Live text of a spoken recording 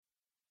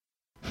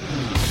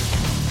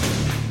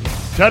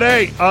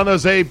Today on the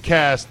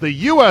CzabeCast, the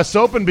U.S.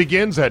 Open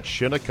begins at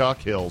Shinnecock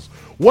Hills.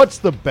 What's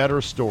the better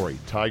story,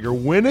 Tiger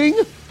winning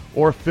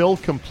or Phil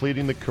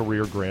completing the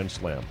career Grand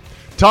Slam?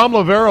 Tom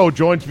Lavero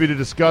joins me to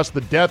discuss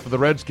the depth of the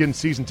Redskins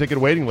season ticket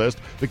waiting list,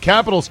 the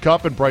Capitals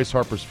Cup, and Bryce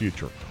Harper's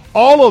future.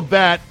 All of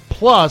that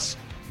plus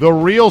the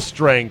real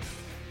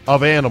strength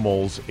of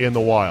animals in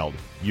the wild.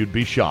 You'd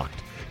be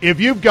shocked. If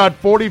you've got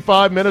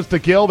 45 minutes to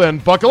kill, then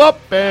buckle up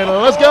and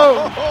let's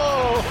go.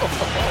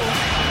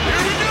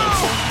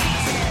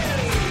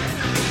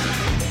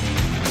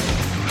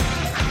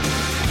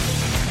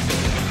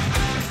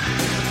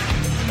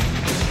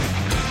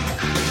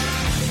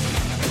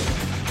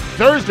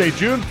 Thursday,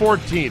 June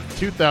 14th,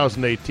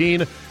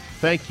 2018.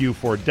 Thank you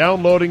for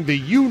downloading. The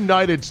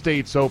United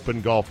States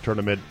Open Golf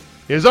Tournament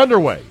is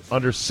underway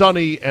under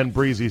sunny and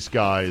breezy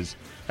skies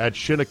at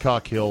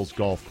Shinnecock Hills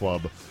Golf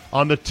Club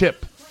on the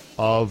tip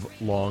of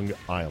Long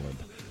Island.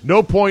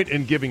 No point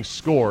in giving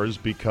scores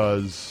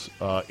because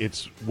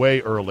it's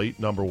way early,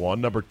 number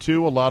one. Number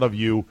two, a lot of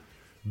you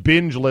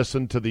binge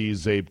listen to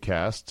these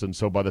CzabeCasts, and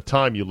so by the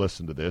time you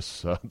listen to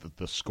this,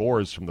 the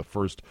scores from the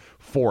first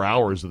 4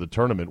 hours of the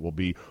tournament will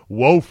be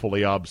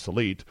woefully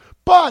obsolete.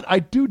 But I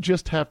do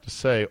just have to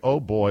say, oh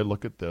boy,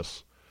 look at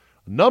this.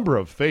 A number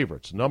of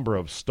favorites, number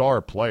of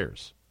star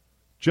players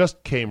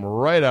just came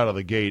right out of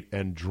the gate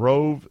and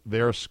drove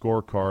their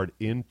scorecard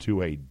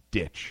into a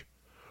ditch.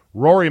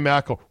 Rory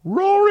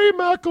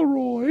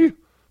McIlroy,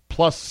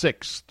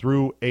 +6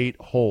 through 8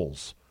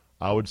 holes.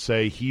 I would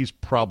say he's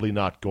probably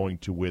not going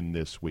to win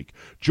this week.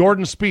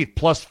 Jordan Spieth,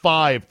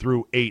 +5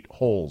 through 8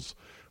 holes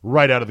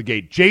right out of the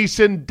gate.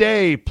 Jason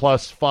Day,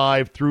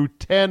 +5 through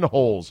 10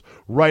 holes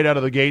right out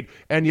of the gate.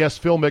 And yes,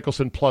 Phil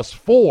Mickelson,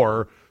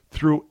 +4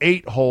 through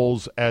 8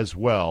 holes as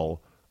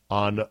well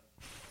on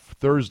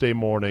Thursday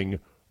morning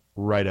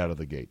right out of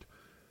the gate.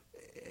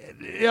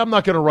 I'm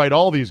not going to write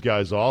all these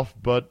guys off,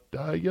 but,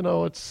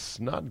 it's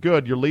not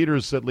good. Your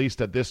leaders, at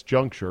least at this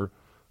juncture,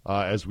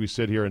 as we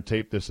sit here and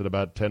tape this at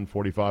about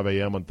 10:45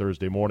 a.m. on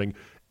Thursday morning,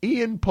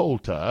 Ian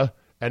Poulter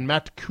and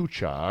Matt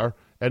Kuchar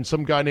and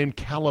some guy named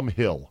Callum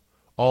Hill,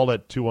 all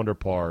at 2 under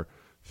par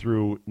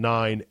through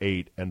 9,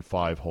 8, and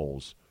 5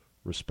 holes,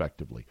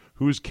 respectively.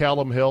 Who's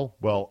Callum Hill?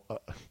 Well,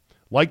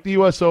 like the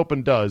U.S.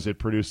 Open does, it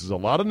produces a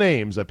lot of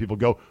names that people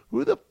go,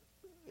 who the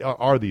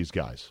are these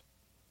guys?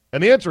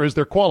 And the answer is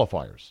they're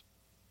qualifiers.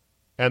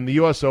 And the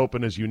U.S.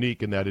 Open is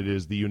unique in that it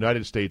is the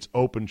United States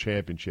Open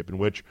Championship in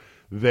which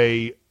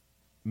they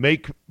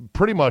make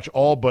pretty much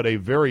all but a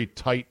very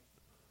tight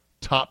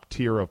top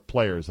tier of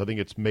players. I think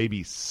it's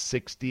maybe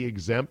 60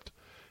 exempt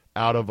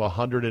out of a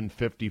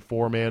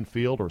 154-man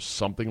field or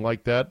something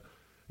like that.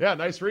 Yeah,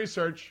 nice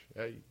research.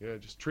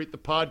 Just treat the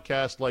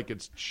podcast like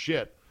it's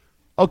shit.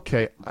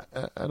 Okay,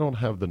 I don't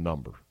have the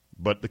number,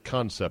 but the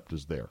concept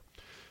is there.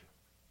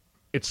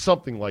 It's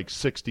something like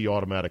 60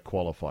 automatic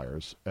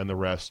qualifiers, and the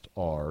rest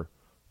are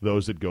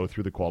those that go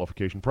through the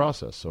qualification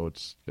process. So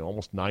it's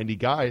almost 90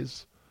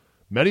 guys,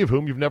 many of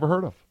whom you've never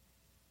heard of.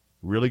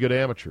 Really good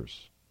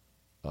amateurs,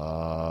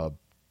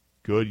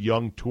 good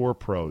young tour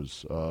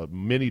pros,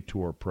 mini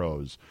tour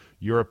pros,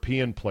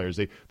 European players.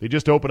 They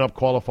just opened up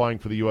qualifying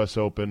for the U.S.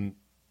 Open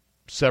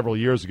several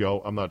years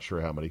ago. I'm not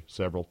sure how many,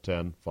 several,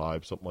 10,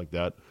 5, something like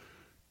that.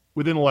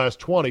 Within the last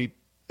 20,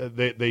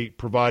 they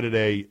provided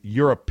a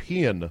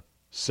European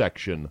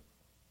section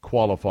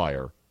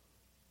qualifier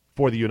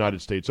for the United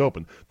States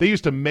Open. They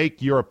used to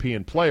make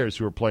European players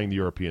who were playing the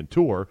European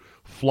Tour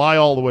fly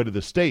all the way to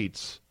the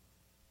States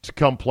to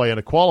come play in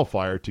a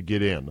qualifier to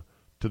get in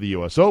to the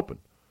U.S. Open.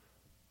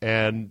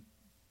 And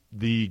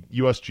the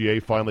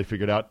USGA finally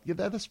figured out,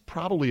 that's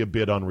probably a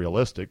bit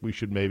unrealistic. We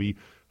should maybe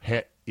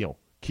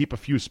keep a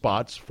few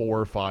spots,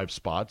 4 or 5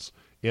 spots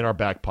in our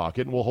back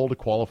pocket, and we'll hold a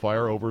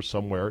qualifier over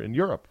somewhere in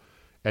Europe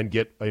and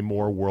get a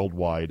more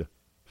worldwide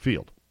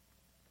field.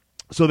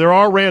 So there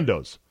are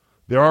randos.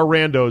 There are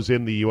randos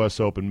in the U.S.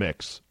 Open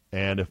mix,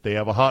 and if they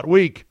have a hot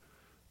week,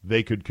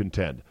 they could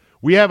contend.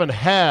 We haven't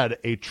had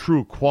a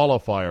true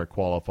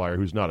qualifier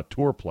who's not a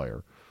tour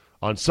player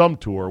on some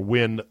tour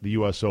win the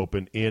U.S.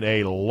 Open in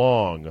a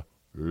long,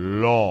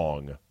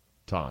 long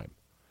time.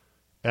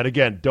 And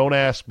again, don't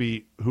ask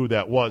me who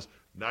that was.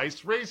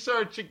 Nice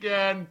research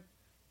again.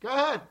 Go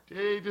ahead.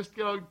 You just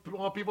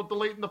want people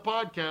deleting the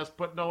podcast,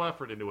 put no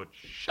effort into it.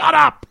 Shut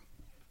up.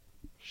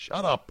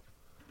 Shut up.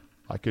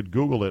 I could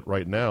Google it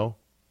right now.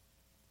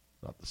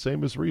 Not the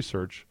same as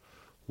research.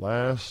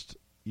 Last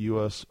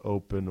U.S.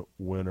 Open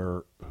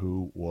winner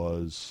who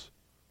was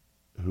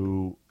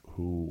a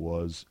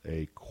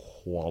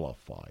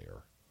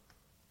qualifier.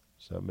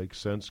 Does that make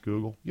sense,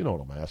 Google? You know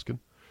what I'm asking.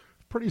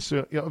 Pretty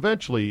soon,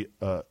 eventually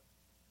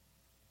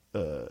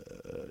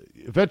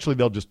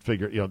they'll just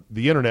figure.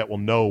 The internet will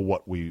know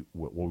what we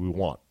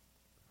want.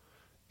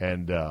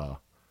 And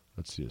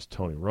let's see, this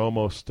Tony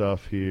Romo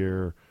stuff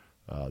here.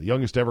 The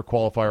youngest ever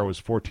qualifier was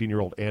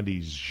 14-year-old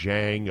Andy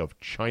Zhang of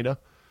China.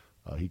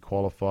 He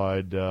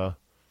qualified a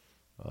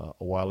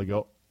while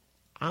ago.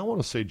 I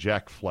want to say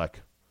Jack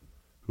Fleck,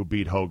 who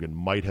beat Hogan,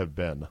 might have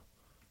been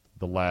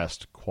the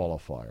last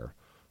qualifier.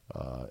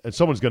 And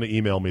someone's going to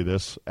email me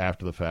this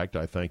after the fact.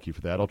 I thank you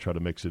for that. I'll try to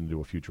mix it into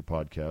a future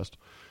podcast.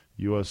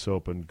 U.S.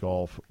 Open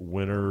golf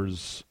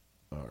winners.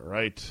 All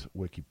right,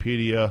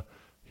 Wikipedia.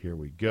 Here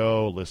we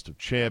go. List of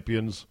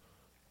champions.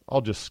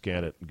 I'll just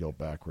scan it and go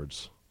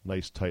backwards.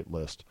 Nice tight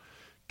list.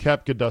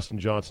 Koepka, Dustin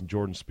Johnson,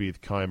 Jordan Spieth,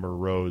 Keimer,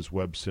 Rose,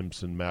 Webb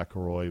Simpson,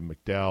 McIlroy,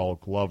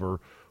 McDowell, Glover,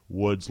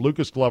 Woods.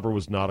 Lucas Glover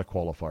was not a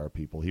qualifier,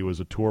 people. He was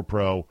a tour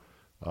pro,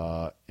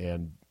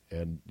 and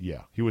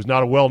yeah, he was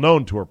not a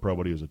well-known tour pro,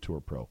 but he was a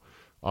tour pro.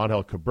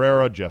 Angel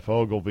Cabrera, Jeff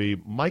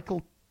Ogilvy,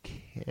 Michael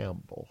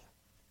Campbell.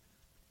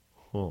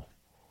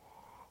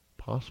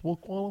 Possible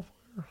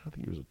qualifier? I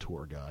think he was a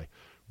tour guy.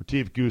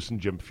 Retief Goosen,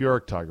 Jim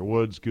Furyk, Tiger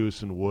Woods,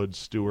 Goosen, Woods,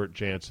 Stewart,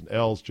 Jansen,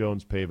 Els,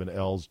 Jones, Pavin,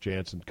 Els,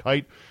 Jansen,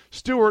 Kite,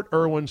 Stewart,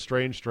 Irwin,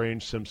 Strange,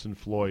 Simpson,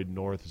 Floyd,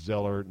 North,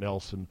 Zeller,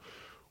 Nelson,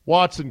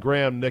 Watson,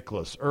 Graham,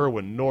 Nicholas,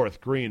 Irwin,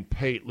 North, Green,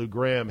 Pate, Lou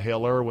Graham,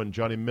 Hale Irwin,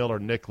 Johnny Miller,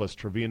 Nicholas,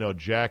 Trevino,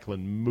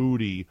 Jacqueline,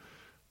 Moody,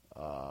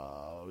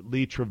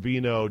 Lee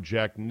Trevino,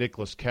 Jack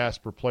Nicholas,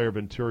 Casper, Player,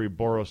 Venturi,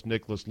 Boros,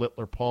 Nicholas,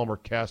 Littler, Palmer,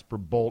 Casper,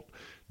 Bolt,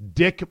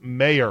 Dick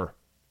Mayer.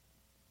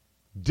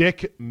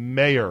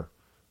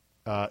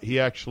 He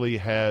actually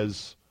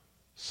has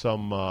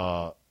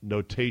some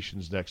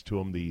notations next to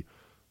him. The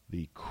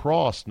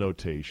cross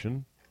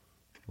notation.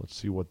 Let's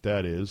see what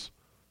that is.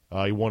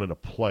 He won in a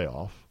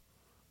playoff.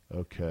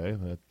 Okay,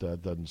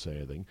 that doesn't say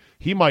anything.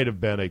 He might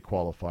have been a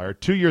qualifier.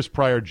 2 years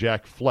prior,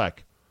 Jack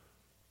Fleck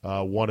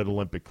won at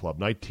Olympic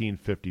Club,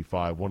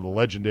 1955. One of the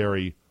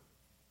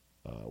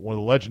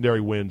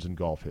legendary wins in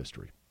golf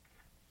history.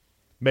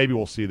 Maybe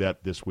we'll see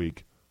that this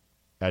week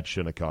at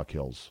Shinnecock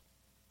Hills,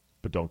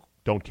 but don't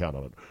count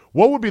on it.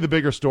 What would be the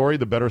bigger story,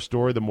 the better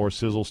story, the more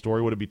sizzle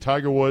story? Would it be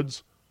Tiger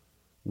Woods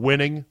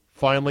winning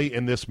finally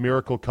in this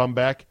miracle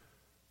comeback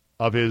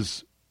of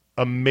his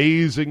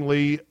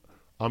amazingly,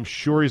 I'm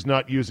sure he's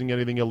not using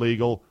anything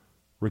illegal,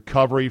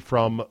 recovery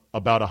from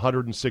about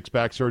 106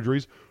 back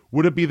surgeries?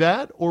 Would it be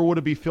that, or would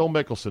it be Phil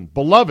Mickelson,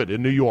 beloved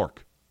in New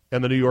York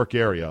and the New York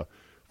area,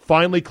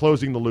 finally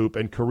closing the loop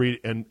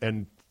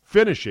and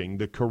finishing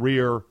the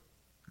career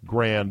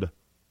Grand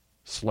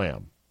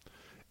Slam?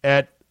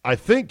 I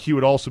think he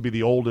would also be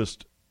the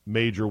oldest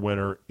major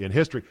winner in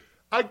history.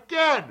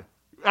 Again,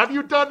 have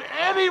you done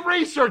any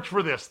research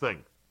for this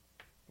thing?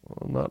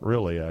 Well, not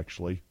really,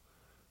 actually.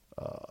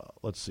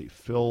 Let's see.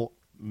 Phil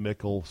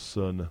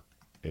Mickelson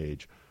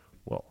age.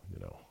 Well,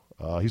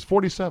 he's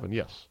 47,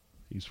 yes.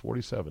 He's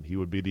 47. He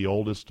would be the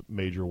oldest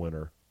major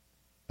winner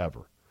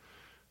ever.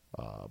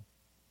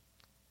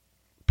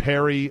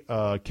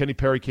 Kenny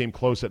Perry came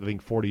close at, I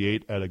think,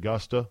 48 at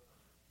Augusta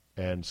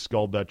and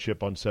sculled that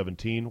chip on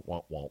 17.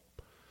 Womp womp.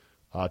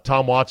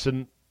 Tom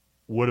Watson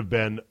would have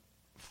been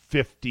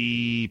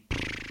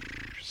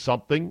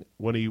 50-something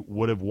when he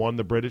would have won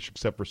the British,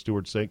 except for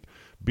Stuart Sink.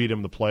 Beat him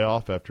in the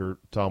playoff after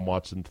Tom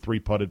Watson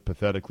three-putted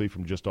pathetically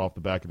from just off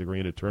the back of the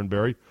green at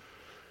Turnberry.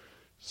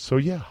 So,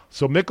 yeah.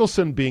 So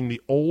Mickelson being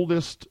the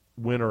oldest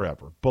winner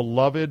ever,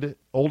 beloved,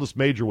 oldest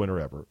major winner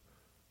ever,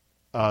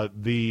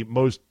 the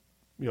most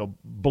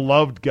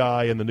beloved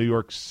guy in the New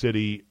York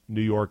City,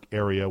 New York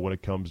area when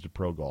it comes to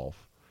pro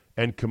golf,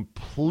 and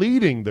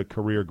completing the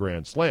career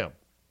Grand Slam.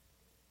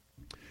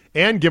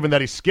 And given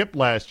that he skipped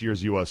last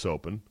year's U.S.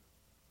 Open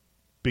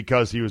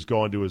because he was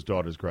going to his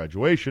daughter's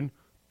graduation,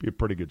 be a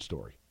pretty good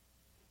story.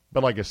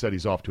 But like I said,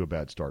 he's off to a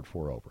bad start,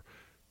 4 over.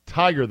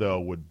 Tiger, though,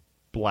 would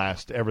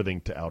blast everything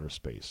to outer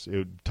space.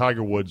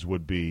 Tiger Woods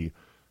would be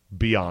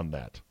beyond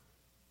that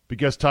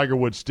because Tiger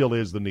Woods still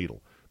is the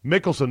needle.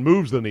 Mickelson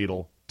moves the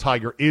needle.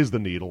 Tiger is the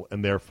needle,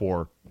 and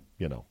therefore,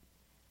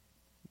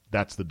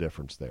 that's the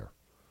difference there.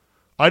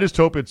 I just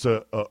hope it's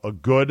a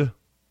good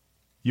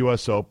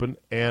U.S. Open,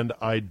 and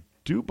I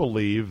do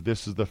believe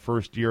this is the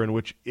first year in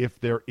which, if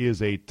there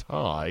is a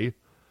tie,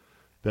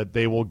 that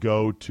they will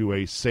go to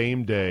a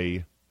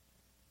same-day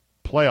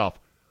playoff.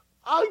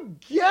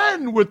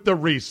 Again with the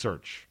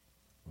research.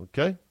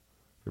 Okay?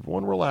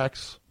 Everyone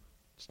relax.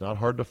 It's not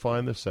hard to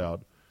find this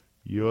out.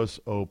 U.S.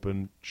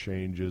 Open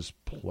changes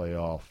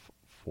playoff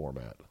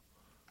format.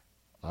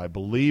 I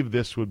believe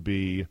this would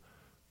be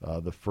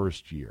the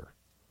first year.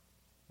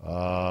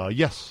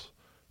 Yes,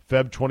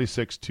 Feb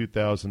 26,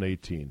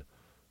 2018.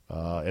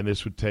 And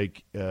this would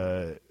take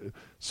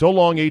so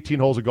long 18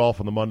 holes of golf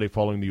on the Monday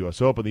following the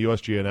U.S. Open. The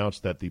USGA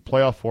announced that the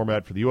playoff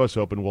format for the U.S.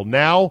 Open will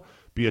now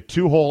be a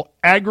 2-hole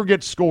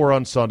aggregate score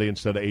on Sunday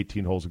instead of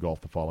 18 holes of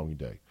golf the following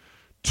day.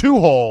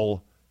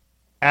 2-hole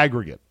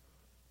aggregate.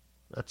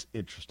 That's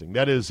interesting.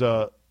 That is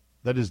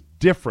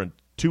different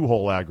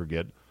 2-hole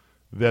aggregate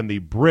than the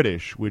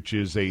British, which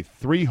is a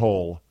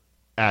 3-hole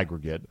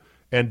aggregate,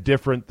 and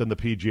different than the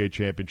PGA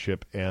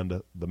Championship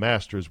and the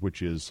Masters,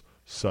 which is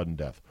sudden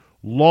death.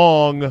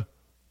 Long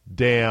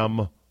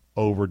damn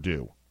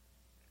overdue,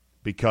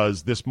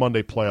 because this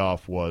Monday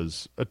playoff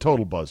was a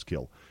total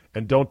buzzkill.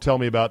 And don't tell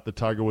me about the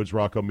Tiger Woods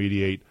Rocco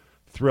Mediate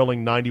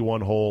thrilling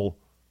 91-hole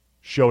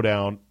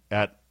showdown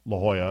at La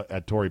Jolla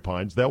at Torrey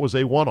Pines. That was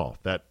a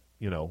one-off. That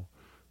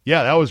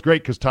was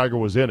great because Tiger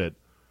was in it.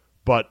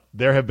 But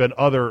there have been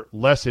other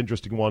less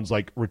interesting ones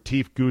like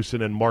Retief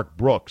Goosen and Mark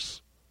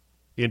Brooks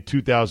in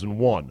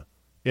 2001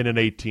 in an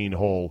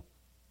 18-hole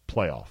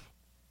playoff.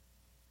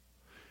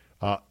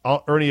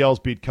 Ernie Els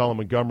beat Colin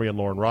Montgomery and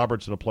Lauren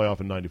Roberts in a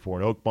playoff in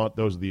 94 in Oakmont.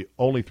 Those are the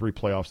only 3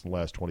 playoffs in the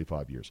last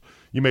 25 years.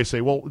 You may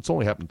say, well, it's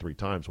only happened 3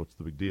 times. What's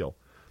the big deal?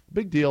 The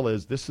big deal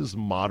is this is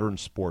modern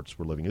sports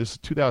we're living in. This is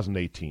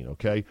 2018,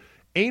 okay?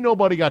 Ain't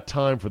nobody got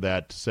time for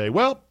that to say,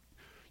 well,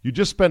 you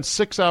just spent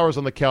 6 hours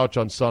on the couch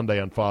on Sunday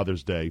on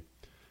Father's Day,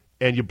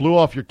 and you blew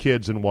off your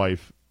kids and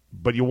wife,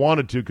 but you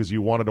wanted to because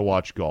you wanted to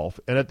watch golf.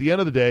 And at the end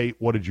of the day,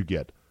 what did you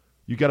get?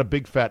 You got a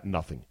big fat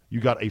nothing.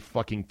 You got a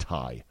fucking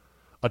tie.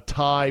 A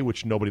tie,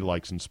 which nobody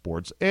likes in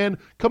sports. And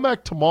come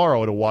back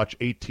tomorrow to watch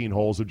 18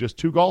 holes of just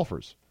 2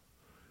 golfers.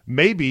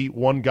 Maybe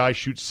one guy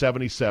shoots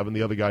 77,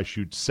 the other guy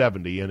shoots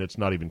 70, and it's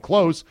not even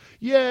close.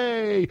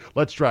 Yay!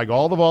 Let's drag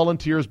all the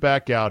volunteers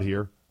back out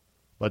here.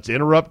 Let's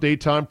interrupt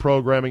daytime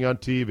programming on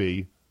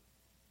TV.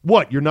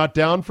 What, you're not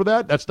down for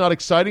that? That's not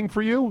exciting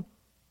for you?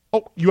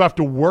 Oh, you have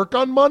to work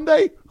on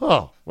Monday?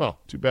 Oh, well,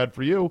 too bad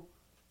for you.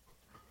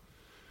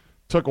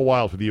 Took a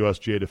while for the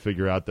USGA to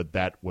figure out that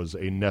that was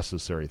a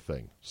necessary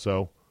thing.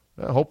 So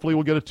hopefully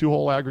we'll get a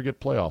 2-hole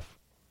aggregate playoff.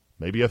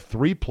 Maybe a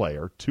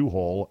 3-player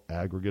 2-hole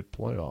aggregate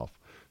playoff.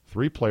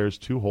 3 players,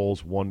 2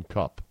 holes, 1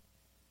 cup.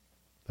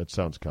 That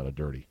sounds kind of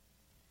dirty.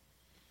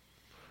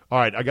 All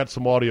right, I got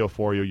some audio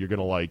for you you're going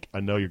to like.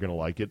 I know you're going to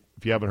like it.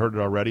 If you haven't heard it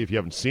already, if you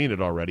haven't seen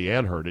it already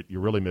and heard it,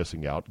 you're really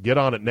missing out. Get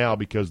on it now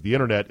because the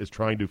internet is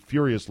trying to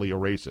furiously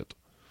erase it.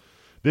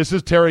 This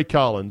is Terry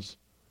Collins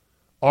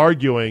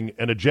arguing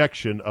an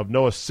ejection of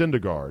Noah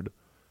Syndergaard,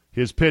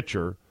 his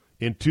pitcher,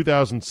 in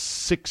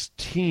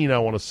 2016, I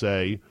want to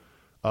say,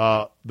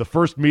 the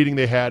first meeting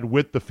they had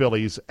with the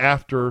Phillies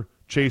after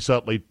Chase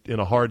Utley, in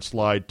a hard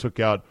slide, took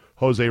out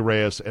Jose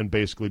Reyes and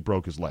basically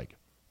broke his leg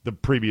the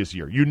previous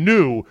year. You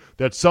knew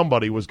that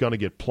somebody was going to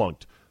get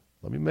plunked.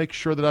 Let me make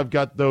sure that I've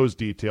got those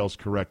details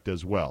correct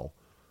as well.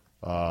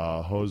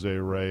 Jose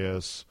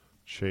Reyes,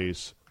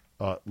 Chase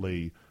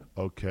Utley,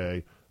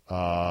 okay.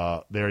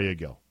 There you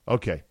go.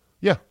 Okay.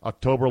 Yeah,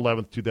 October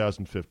 11th,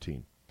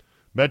 2015.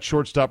 Met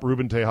shortstop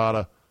Ruben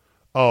Tejada.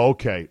 Oh,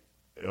 okay.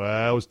 It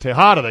was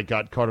Tejada that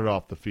got carted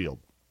off the field.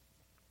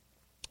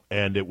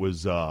 And it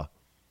was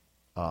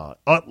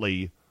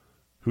Utley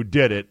who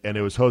did it, and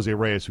it was Jose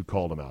Reyes who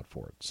called him out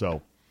for it.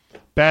 So,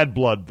 bad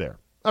blood there.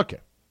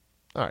 Okay.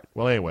 All right.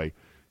 Well, anyway,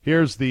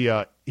 here's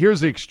the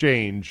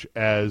exchange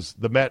as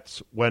the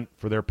Mets went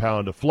for their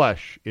pound of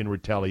flesh in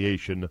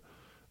retaliation.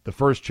 The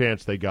first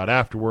chance they got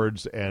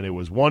afterwards, and it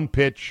was 1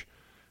 pitch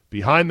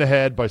behind the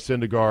head by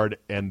Syndergaard,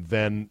 and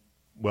then,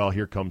 well,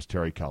 here comes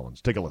Terry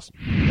Collins. Take a listen.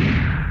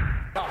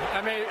 No,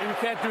 I mean, you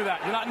can't do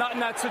that. You're not in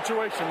that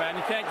situation, man.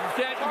 You can't.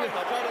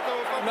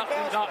 Not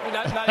going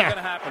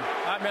to happen.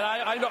 I mean,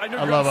 I know.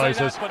 I love how he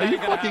says, "Are you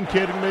fucking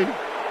kidding me?"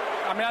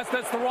 I mean,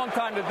 that's the wrong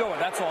time to do it.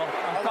 That's all.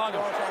 I'm telling you.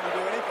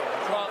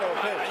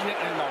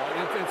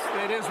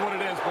 It is what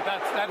it is, but that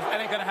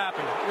ain't going to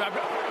happen.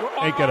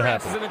 Ain't going to happen. Our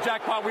ass is in the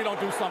jackpot. We don't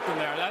do something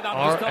there.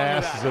 Our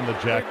ass is in the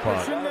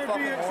jackpot. Shouldn't there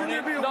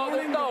be a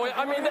warning? No.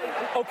 I mean,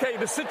 okay,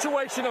 the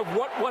situation of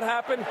what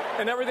happened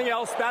and everything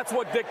else, that's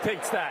what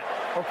dictates that.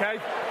 Okay?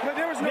 But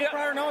there was no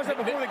prior knowledge that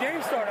before the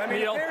game started. I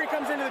mean, if Harry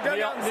comes into the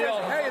dugout and says,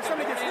 hey, if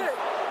somebody gets hit,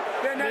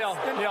 then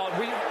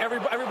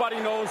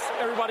everybody knows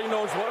what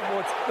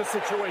the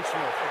situation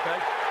is, okay?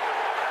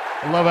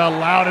 I love how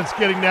loud it's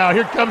getting now.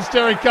 Here comes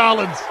Terry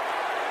Collins.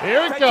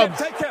 Here it comes.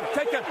 Take him.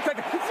 Terry.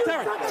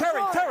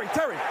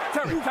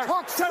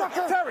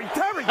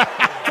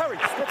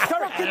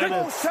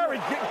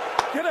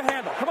 Get a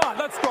handle. Come on,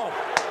 let's go.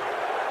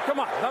 Come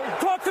on,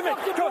 talk to me.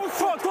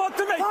 Talk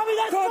to me. Tommy,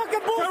 that's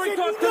fucking bullshit. Terry,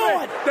 talk to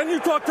me. Then you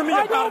talk to me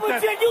about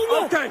it. You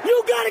know. Okay.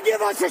 You gotta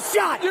give us a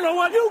shot. You know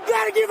what? You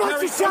gotta give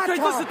us a shot.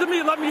 Okay, listen to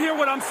me. Let me hear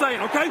what I'm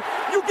saying. Okay?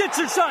 You get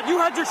your shot. You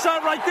had your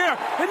shot right there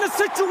in the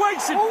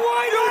situation. Well,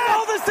 why not? You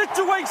know the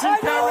situation,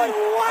 Terry.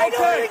 Why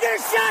don't we get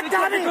a shot,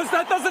 Tommy? Because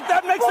that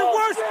makes it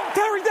worse.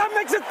 Terry, that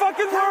makes it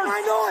fucking worse.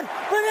 I know it.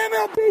 But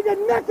MLB did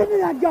nothing to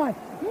that guy.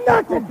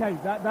 Nothing. Okay,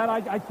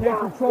 I can't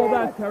control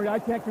that, Terry. I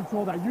can't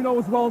control that. You know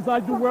as well as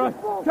I do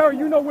Terry,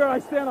 you know where I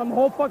stand on the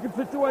whole fucking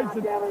situation.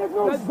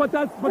 But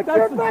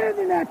you're better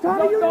than that,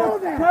 Tommy. You know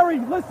that. Terry,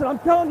 listen, I'm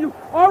telling you,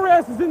 our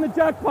ass is in the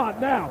jackpot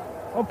now.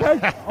 Okay?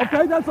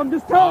 I'm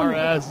just telling you. Our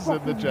ass is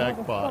in the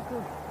jackpot.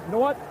 You know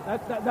what?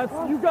 That's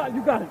you got it.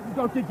 You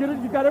don't get it.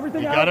 You got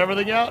everything out. You got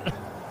everything out?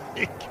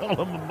 You kill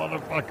him,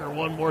 motherfucker,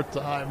 one more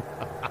time.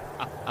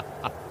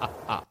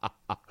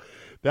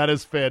 That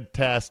is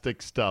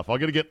fantastic stuff. I'm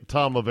going to get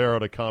Tom Lavero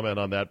to comment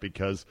on that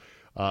because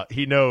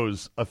he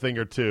knows a thing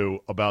or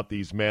two about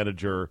these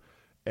manager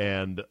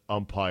and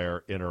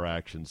umpire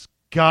interactions.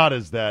 God,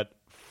 is that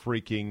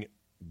freaking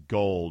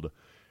gold.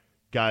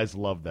 Guys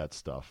love that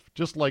stuff.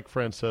 Just like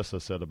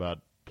Francesa said about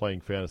playing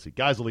fantasy.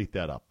 Guys will eat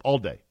that up all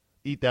day.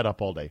 Eat that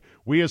up all day.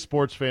 We as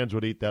sports fans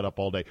would eat that up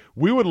all day.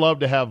 We would love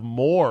to have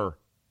more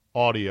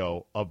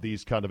audio of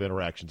these kind of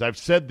interactions. I've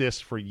said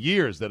this for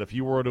years, that if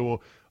you were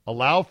to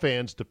allow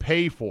fans to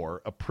pay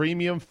for a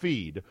premium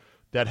feed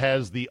that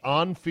has the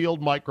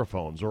on-field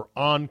microphones or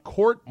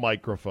on-court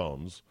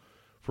microphones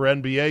for for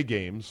NBA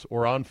games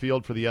or on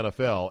field for the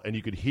NFL, and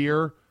you could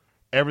hear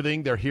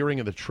everything they're hearing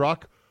in the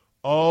truck,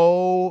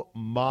 oh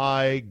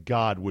my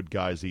God, would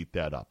guys eat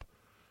that up.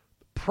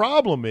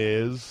 Problem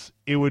is,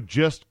 it would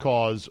just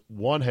cause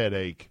one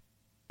headache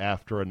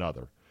after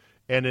another.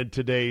 And in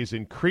today's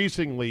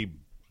increasingly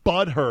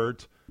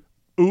butthurt,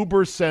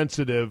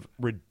 uber-sensitive,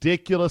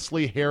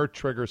 ridiculously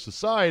hair-trigger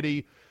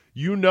society,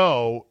 you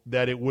know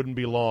that it wouldn't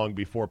be long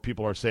before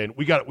people are saying,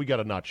 we got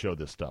to not show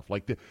this stuff.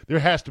 Like, there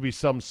has to be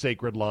some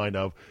sacred line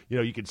of,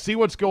 you can see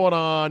what's going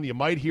on, you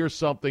might hear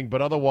something,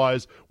 but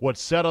otherwise what's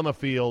said on the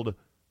field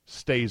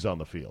stays on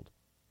the field.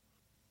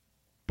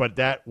 But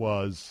that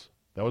was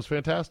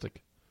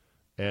fantastic.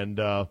 And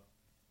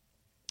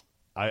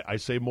I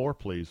say more,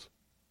 please.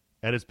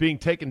 And it's being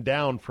taken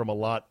down from a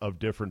lot of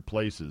different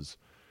places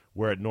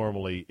where it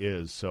normally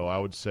is. So I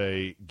would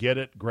say get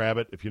it, grab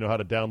it. If you know how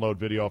to download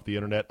video off the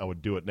internet, I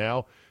would do it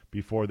now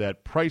before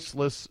that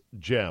priceless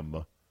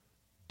gem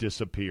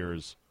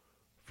disappears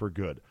for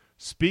good.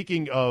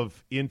 Speaking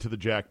of Into the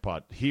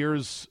Jackpot,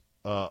 here's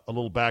a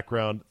little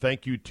background.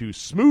 Thank you to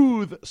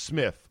Smooth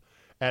Smith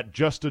at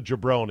Just a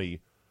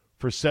Jabroni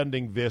for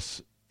sending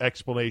this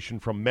explanation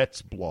from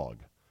Mets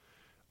blog.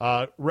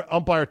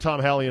 Umpire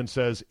Tom Hallion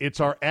says, it's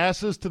our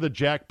asses to the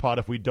jackpot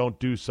if we don't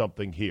do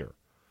something here.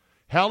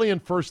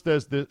 Hallion first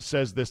says this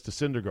to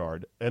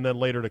Syndergaard and then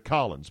later to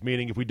Collins,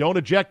 meaning if we don't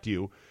eject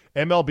you,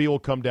 MLB will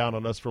come down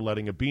on us for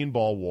letting a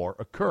beanball war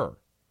occur.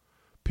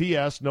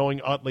 P.S.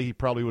 Knowing Utley, he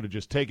probably would have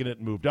just taken it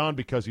and moved on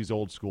because he's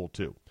old school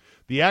too.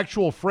 The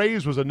actual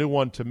phrase was a new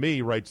one to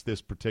me, writes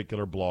this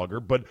particular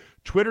blogger, but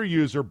Twitter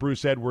user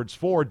Bruce Edwards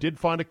 4 did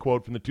find a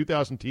quote from the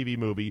 2000 TV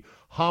movie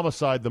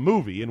Homicide the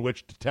Movie, in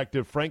which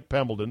Detective Frank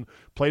Pembledon,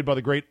 played by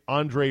the great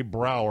Andre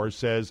Braugher,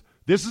 says,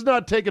 "This is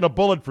not taking a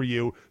bullet for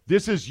you.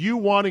 This is you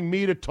wanting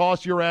me to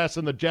toss your ass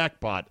in the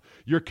jackpot.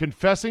 You're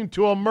confessing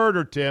to a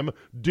murder, Tim.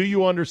 Do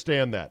you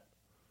understand that?"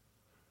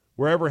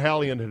 Wherever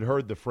Hallion had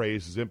heard the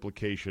phrase, his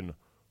implication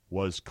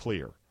was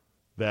clear,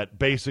 that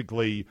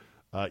basically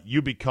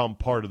you become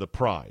part of the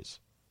prize.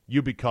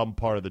 You become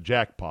part of the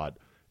jackpot,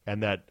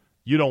 and that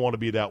you don't want to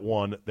be that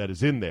one that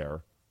is in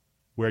there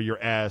where your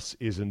ass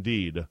is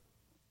indeed,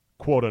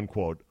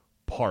 quote-unquote,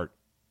 part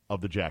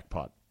of the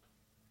jackpot.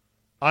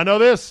 I know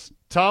this,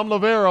 Tom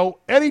Lavero,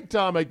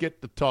 anytime I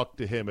get to talk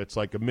to him, it's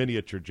like a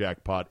miniature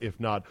jackpot, if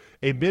not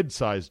a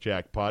mid-sized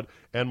jackpot,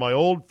 and my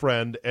old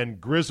friend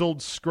and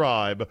grizzled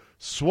scribe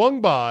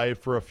swung by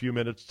for a few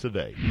minutes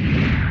today.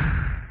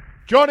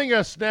 Joining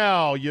us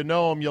now, you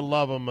know him, you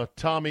love him,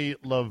 Tommy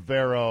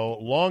Lavero,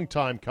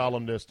 longtime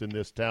columnist in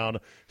this town,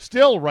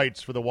 still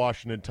writes for the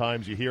Washington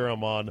Times. You hear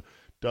him on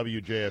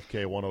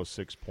WJFK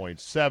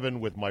 106.7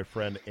 with my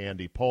friend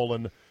Andy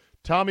Poland.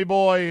 Tommy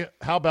boy,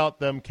 how about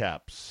them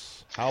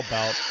Caps? How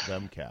about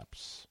them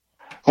Caps?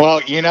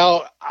 Well,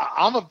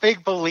 I'm a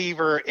big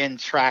believer in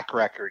track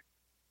record.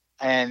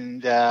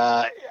 And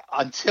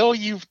until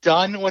you've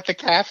done what the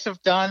Caps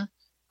have done,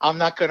 I'm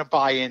not going to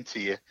buy into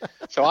you.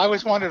 So I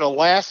was one of the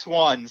last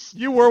ones.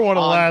 You were one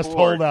of the last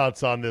board.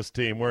 Holdouts on this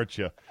team, weren't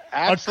you?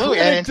 Absolutely.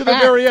 And to the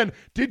very end.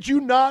 Did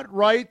you not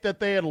write that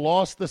they had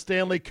lost the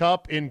Stanley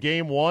Cup in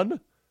Game 1?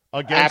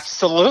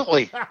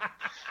 Absolutely.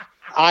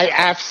 I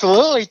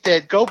absolutely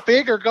did. Go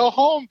big or go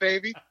home,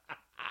 baby.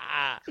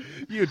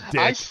 You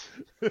did.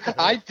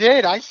 I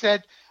did. I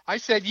said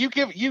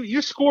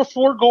you score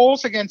 4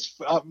 goals against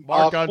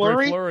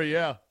Marc-Andre Fleury,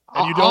 yeah.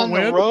 And you don't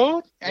win? On the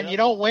road, and you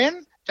don't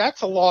win?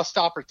 That's a lost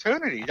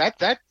opportunity.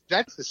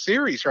 That's the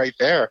series right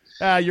there.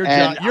 Your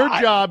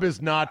job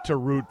is not to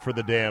root for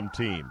the damn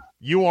team.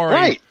 You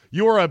are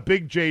you are a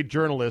Big J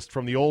journalist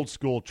from the old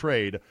school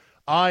trade.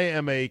 I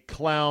am a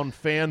clown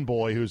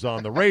fanboy who's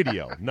on the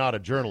radio, not a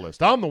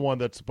journalist. I'm the one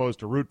that's supposed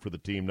to root for the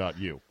team, not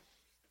you.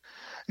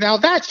 Now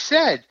that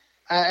said,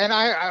 and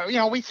I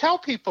we tell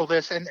people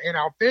this in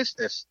our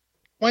business,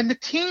 when the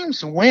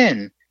teams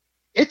win,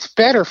 it's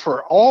better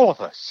for all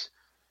of us.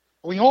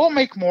 We all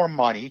make more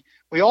money.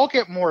 We all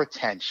get more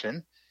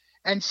attention.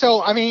 And so,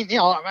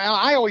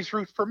 I always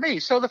root for me.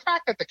 So the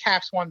fact that the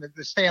Caps won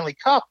the Stanley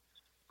Cup,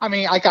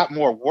 I got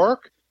more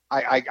work.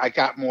 I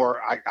got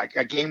more,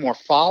 I gained more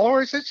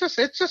followers. It's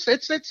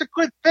a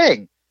good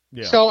thing.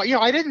 Yeah. So,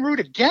 I didn't root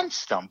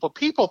against them, but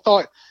people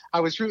thought I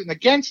was rooting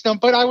against them,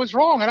 but I was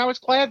wrong, and I was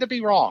glad to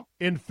be wrong.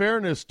 In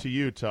fairness to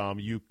you, Tom,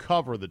 you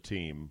cover the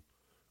team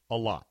a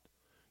lot.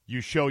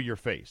 You show your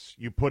face.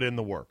 You put in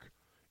the work.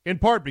 In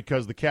part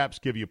because the Caps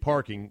give you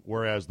parking,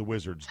 whereas the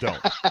Wizards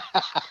don't.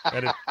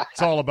 And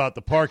it's all about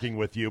the parking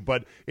with you.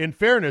 But in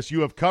fairness,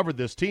 you have covered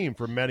this team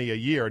for many a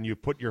year, and you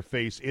put your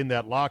face in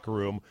that locker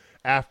room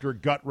after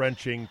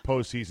gut-wrenching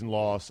postseason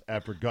loss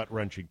after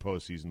gut-wrenching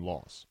postseason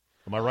loss.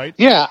 Am I right?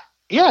 Yeah.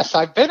 Yes,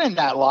 I've been in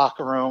that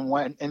locker room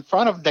when in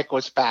front of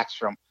Nicholas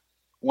Backstrom,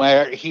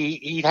 where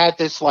he had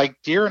this like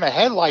deer in the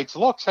headlights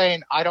look,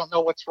 saying, "I don't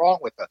know what's wrong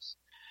with us."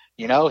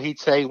 He'd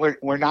say,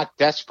 "We're not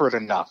desperate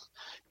enough.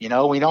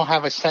 We don't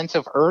have a sense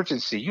of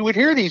urgency." You would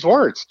hear these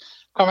words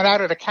coming out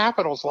of the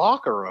Capitals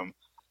locker room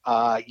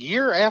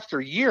year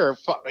after year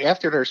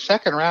after their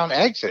second round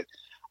exit.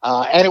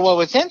 And what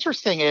was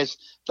interesting is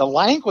the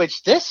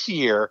language this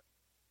year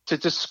to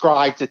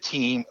describe the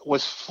team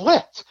was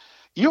flipped.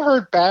 You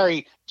heard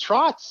Barry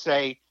Trotz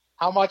say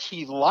how much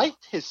he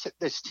liked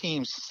this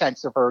team's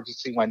sense of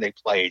urgency when they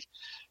played.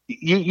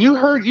 You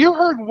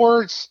heard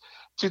words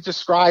to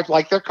describe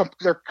like their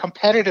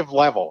competitive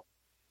level.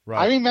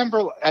 Right. I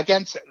remember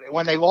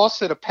when they lost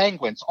to the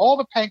Penguins, all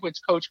the Penguins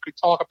coach could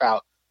talk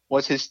about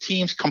was his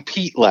team's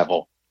compete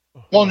level.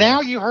 Well,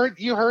 now you heard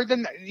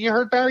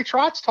Barry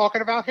Trotz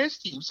talking about his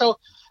team. So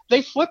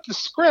they flipped the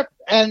script,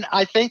 and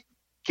I think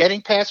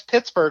getting past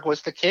Pittsburgh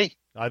was the key.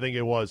 I think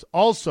it was.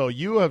 Also,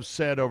 you have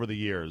said over the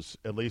years,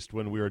 at least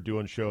when we were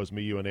doing shows,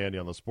 me, you, and Andy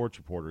on the Sports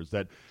Reporters,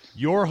 that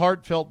your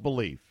heartfelt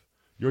belief,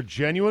 your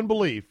genuine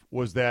belief,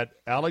 was that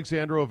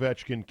Alexander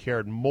Ovechkin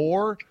cared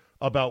more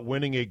about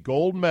winning a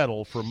gold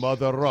medal for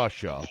Mother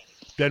Russia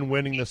than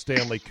winning the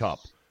Stanley Cup.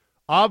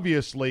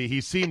 Obviously,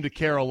 he seemed to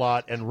care a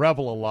lot and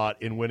revel a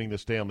lot in winning the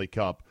Stanley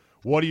Cup.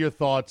 What are your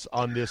thoughts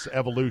on this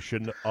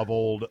evolution of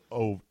old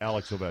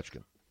Alex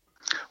Ovechkin?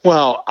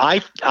 Well,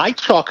 I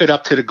chalk it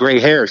up to the gray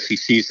hairs he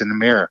sees in the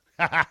mirror.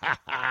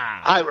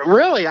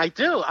 I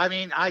do. I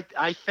mean,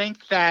 I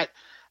think that,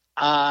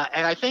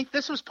 and I think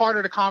this was part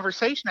of the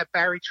conversation that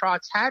Barry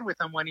Trotz had with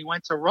him when he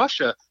went to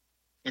Russia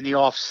in the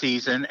off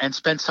season and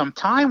spent some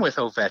time with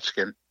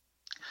Ovechkin.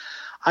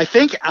 I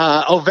think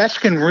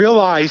Ovechkin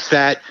realized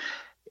that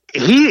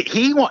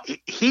he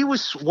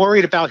was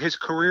worried about his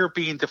career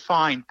being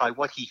defined by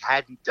what he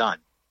hadn't done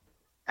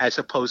as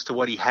opposed to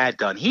what he had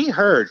done. He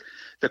heard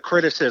the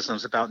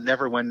criticisms about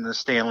never winning the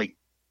Stanley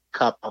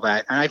Cup, all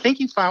that. And I think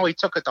he finally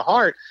took it to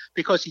heart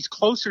because he's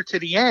closer to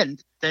the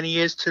end than he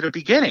is to the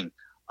beginning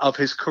of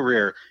his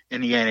career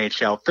in the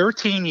NHL.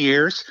 13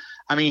 years.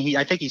 I mean,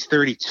 I think he's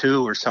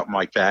 32 or something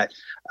like that.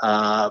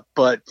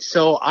 But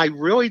so I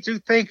really do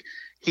think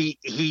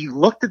he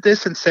looked at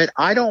this and said,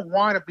 I don't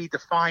want to be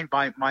defined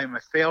by my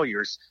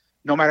failures,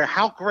 no matter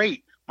how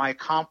great my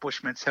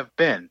accomplishments have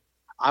been.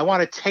 I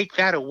want to take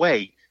that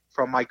away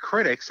from my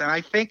critics, and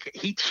I think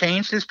he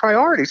changed his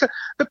priorities.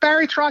 But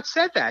Barry Trotz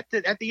said that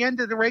at the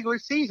end of the regular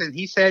season.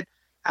 He said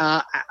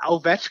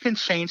Ovechkin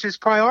changed his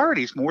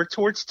priorities more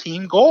towards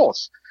team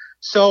goals.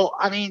 So,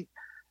 I mean,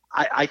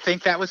 I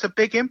think that was a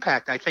big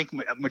impact. I think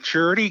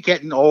maturity,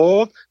 getting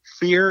old,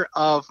 fear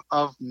of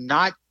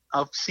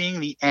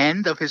seeing the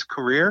end of his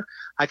career,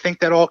 I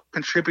think that all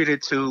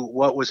contributed to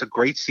what was a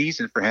great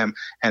season for him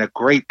and a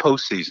great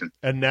postseason.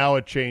 And now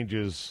it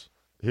changes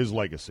his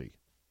legacy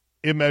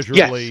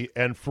immeasurably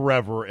and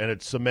forever, and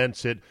it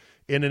cements it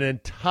in an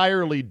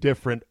entirely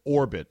different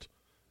orbit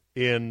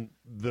in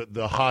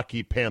the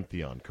hockey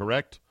pantheon,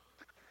 correct?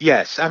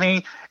 Yes. I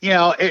mean,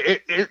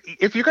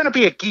 if you're going to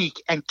be a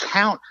geek and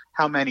count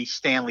how many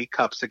Stanley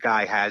Cups a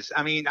guy has,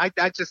 I mean,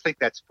 I just think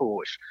that's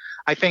foolish.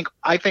 I think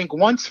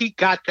once he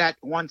got that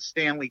one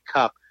Stanley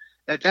Cup,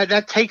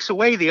 that takes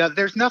away the other.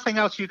 There's nothing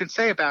else you can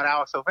say about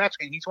Alex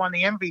Ovechkin. He's won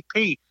the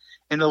MVP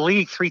in the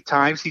league 3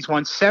 times. He's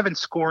won 7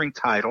 scoring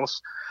titles.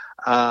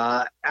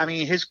 I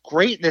mean, his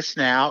greatness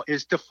now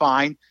is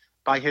defined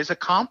by his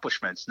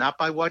accomplishments, not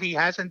by what he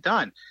hasn't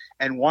done.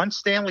 And one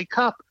Stanley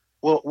Cup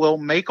will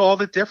make all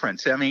the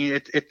difference. I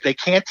mean, they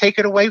can't take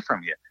it away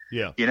from you.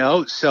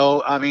 Yeah.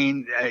 So I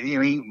mean, I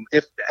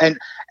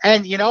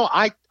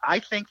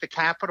think the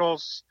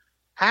Capitals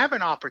have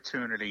an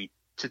opportunity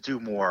to do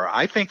more.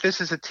 I think this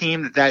is a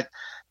team that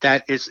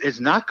is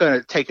not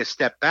going to take a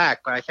step back,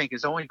 but I think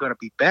is only going to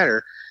be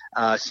better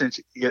since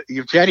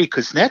Yevgeny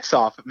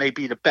Kuznetsov may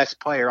be the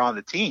best player on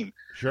the team.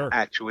 Sure.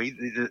 Actually,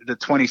 the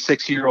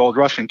 26-year-old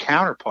Russian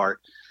counterpart.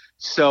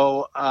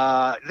 So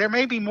there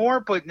may be more,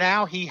 but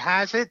now he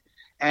has it.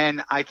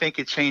 And I think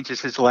it changes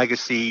his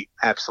legacy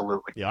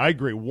absolutely. Yeah, I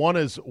agree. One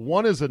is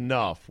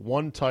enough.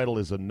 One title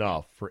is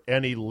enough for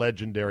any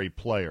legendary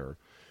player.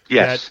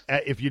 Yes.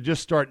 That if you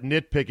just start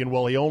nitpicking,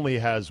 well, he only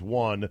has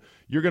one,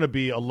 you're going to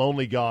be a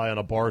lonely guy on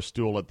a bar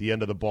stool at the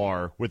end of the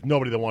bar with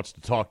nobody that wants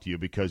to talk to you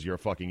because you're a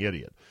fucking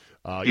idiot.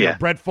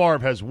 Brett Favre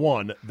has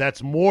one.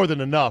 That's more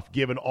than enough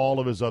given all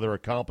of his other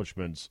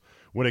accomplishments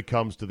when it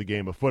comes to the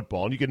game of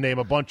football. And you can name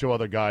a bunch of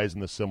other guys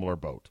in the similar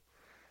boat.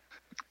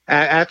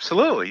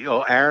 Absolutely.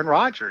 Aaron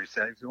Rodgers.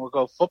 If you want to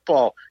go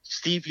football,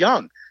 Steve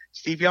Young.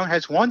 Steve Young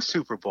has 1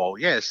 Super Bowl.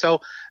 Yeah. So,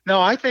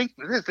 no, I think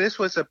this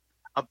was a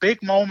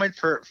big moment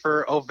for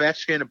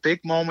Ovechkin, a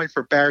big moment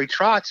for Barry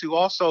Trotz, who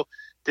also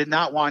did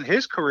not want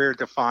his career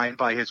defined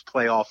by his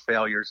playoff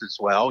failures as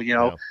well. He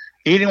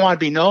didn't want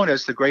to be known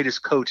as the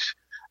greatest coach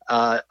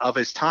of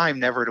his time,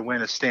 never to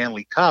win a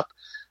Stanley Cup.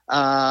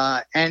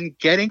 And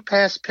getting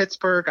past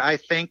Pittsburgh, I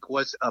think,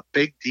 was a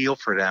big deal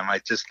for them. I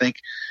just think,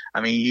 I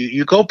mean,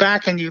 you go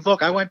back and you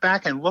look. I went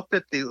back and looked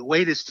at the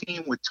way this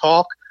team would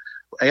talk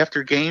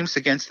after games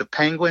against the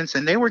Penguins,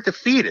 and they were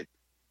defeated.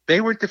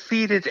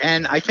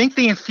 And I think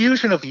the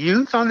infusion of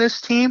youth on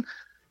this team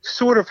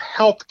sort of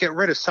helped get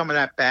rid of some of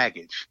that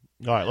baggage.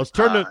 All right, let's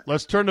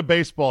turn to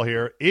baseball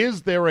here.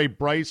 Is there a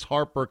Bryce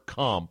Harper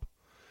comp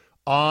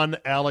on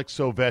Alex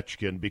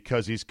Ovechkin,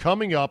 because he's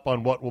coming up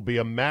on what will be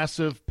a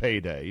massive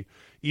payday,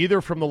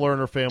 either from the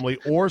Lerner family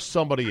or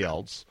somebody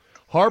else?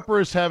 Harper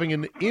is having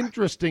an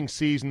interesting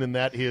season in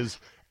that his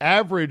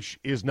average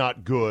is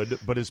not good,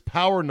 but his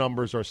power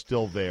numbers are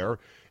still there.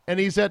 And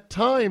he's at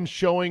times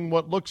showing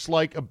what looks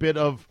like a bit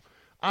of,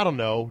 I don't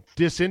know,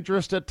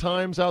 disinterest at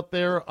times out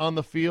there on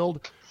the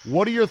field.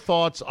 What are your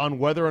thoughts on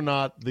whether or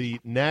not the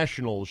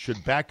Nationals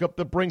should back up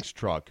the Brinks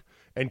truck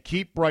and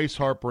keep Bryce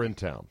Harper in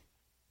town?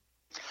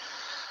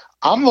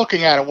 I'm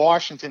looking at a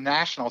Washington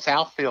Nationals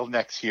outfield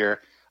next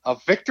year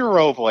of Victor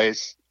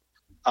Robles,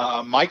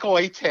 Michael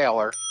A.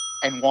 Taylor,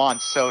 and Juan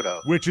Soto.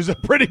 Which is a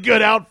pretty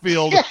good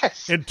outfield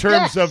in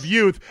terms of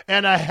youth,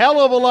 and a hell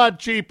of a lot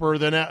cheaper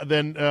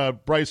than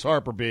Bryce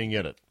Harper being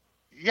in it.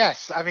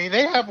 Yes, I mean,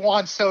 they have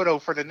Juan Soto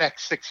for the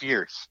next 6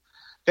 years.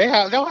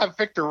 They'll have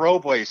Victor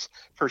Robles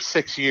for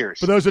 6 years.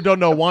 For those that don't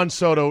know, Juan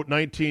Soto,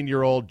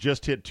 19-year-old,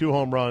 just hit 2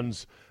 home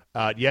runs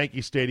at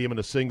Yankee Stadium in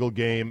a single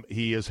game.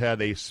 He has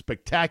had a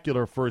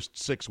spectacular first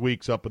 6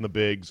 weeks up in the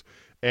bigs,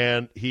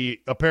 and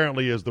he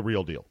apparently is the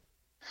real deal.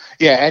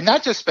 Yeah, and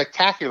not just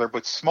spectacular,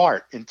 but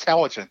smart,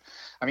 intelligent.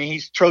 I mean, he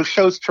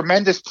shows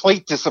tremendous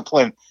plate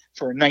discipline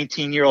for a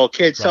 19-year-old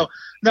kid. Right. So,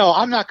 no,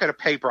 I'm not going to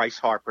pay Bryce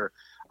Harper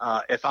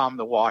if I'm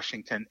the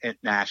Washington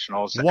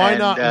Nationals. Why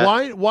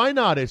not? Why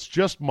not? It's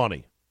just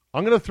money.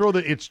 I'm going to throw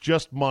the "it's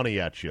just money"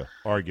 at you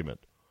argument.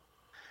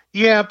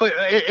 Yeah, but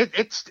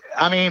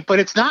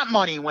it's not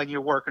money when you're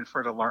working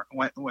for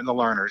when the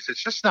learners.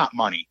 It's just not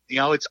money. You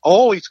know, it's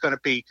always going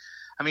to be.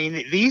 I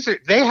mean,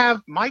 they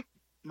have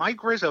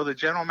Mike Rizzo, the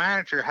general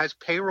manager, has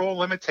payroll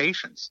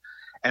limitations,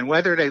 and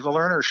whether the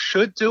learners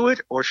should do it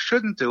or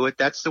shouldn't do it,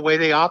 that's the way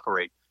they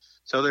operate.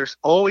 So there's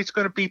always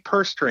going to be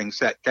purse strings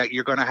that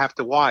you're going to have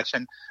to watch.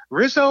 And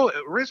Rizzo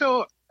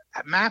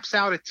maps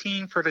out a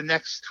team for the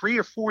next 3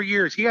 or 4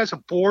 years. He has a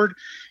board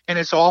in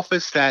his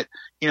office that,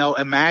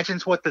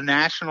 imagines what the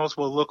Nationals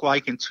will look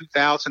like in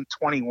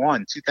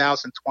 2021,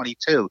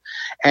 2022.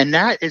 And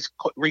that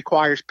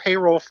requires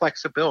payroll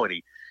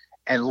flexibility.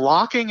 And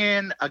locking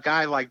in a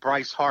guy like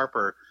Bryce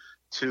Harper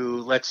to,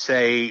 let's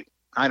say,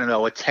 I don't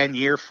know, a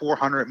 10-year,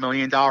 $400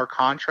 million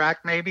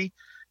contract maybe,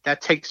 that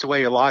takes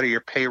away a lot of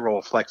your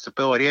payroll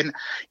flexibility. And,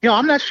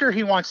 I'm not sure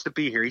he wants to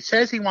be here. He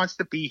says he wants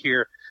to be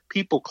here.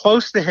 People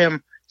close to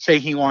him say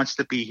he wants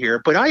to be here.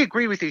 But I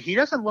agree with you. He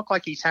doesn't look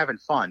like he's having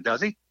fun,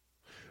 does he?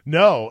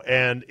 No,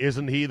 and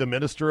isn't he the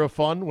minister of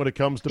fun when it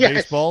comes to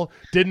baseball?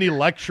 Didn't he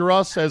lecture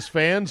us as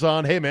fans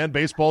on, hey, man,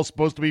 baseball's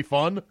supposed to be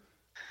fun?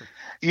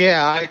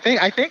 Yeah,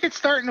 I think it's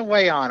starting to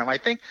weigh on him. I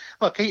think,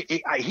 look,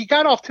 he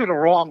got off to the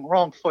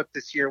wrong foot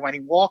this year when he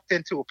walked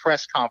into a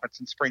press conference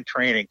in spring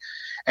training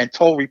and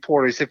told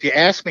reporters, if you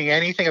ask me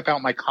anything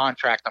about my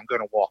contract, I'm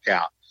going to walk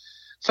out.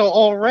 So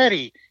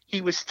already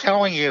he was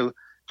telling you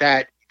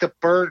that the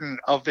burden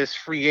of this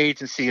free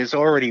agency is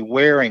already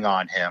wearing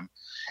on him,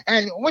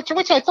 and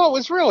which I thought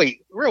was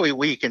really, really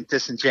weak and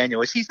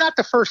disingenuous. He's not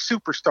the first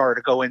superstar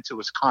to go into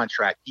his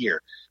contract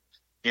year.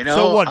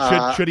 So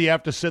what? Should he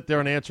have to sit there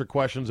and answer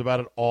questions about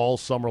it all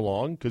summer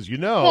long? Because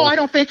well, I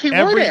don't think he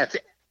would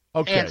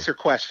answer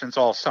questions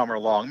all summer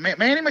long.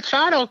 Manny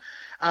Machado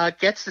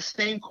gets the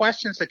same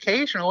questions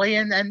occasionally,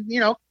 and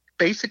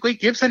basically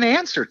gives an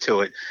answer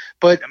to it.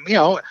 But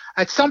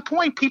at some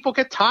point, people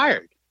get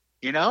tired.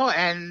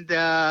 And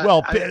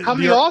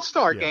come the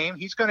All-Star game,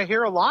 he's going to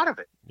hear a lot of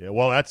it. Yeah,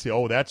 well,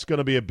 that's going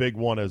to be a big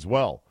one as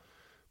well.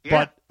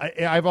 Yeah. But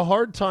I have a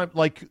hard time.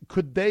 Like,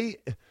 could they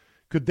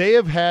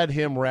have had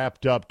him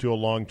wrapped up to a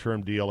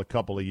long-term deal a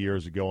couple of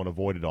years ago and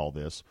avoided all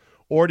this?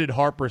 Or did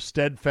Harper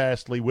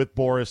steadfastly, with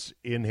Boris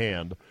in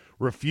hand,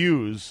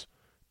 refuse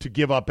to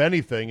give up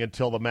anything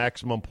until the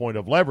maximum point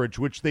of leverage,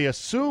 which they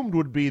assumed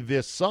would be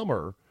this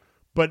summer,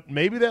 but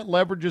maybe that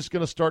leverage is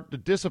going to start to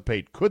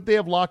dissipate? Could they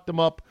have locked him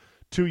up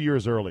 2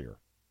 years earlier?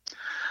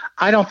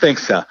 I don't think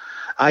so.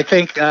 I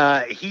think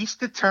he's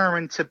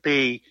determined to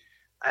be,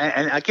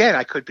 and again,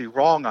 I could be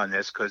wrong on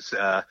this because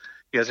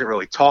he doesn't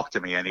really talk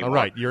to me anymore. All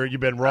right, you've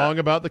been wrong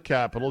about the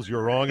Capitals.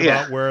 You're wrong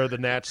about where the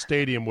Nats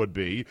Stadium would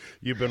be.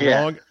 You've been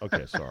wrong.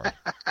 Okay, sorry.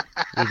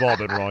 We've all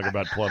been wrong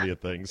about plenty of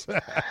things.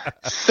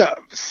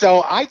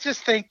 So I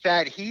just think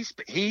that he's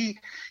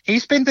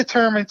been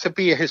determined to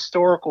be a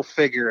historical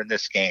figure in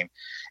this game,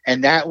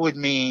 and that would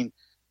mean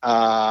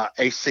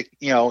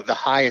the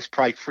highest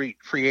price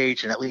free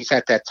agent, at least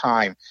at that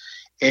time,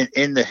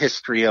 in the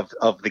history of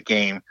the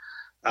game.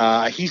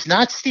 He's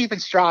not Steven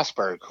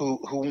Strasburg,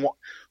 who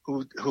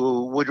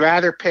would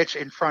rather pitch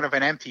in front of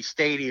an empty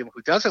stadium,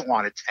 who doesn't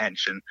want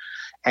attention,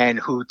 and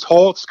who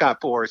told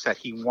Scott Boras that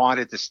he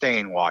wanted to stay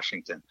in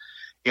Washington.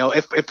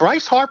 If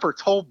Bryce Harper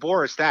told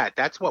Boras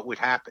that's what would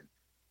happen.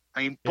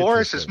 I mean,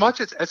 Boras, as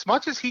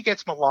much as he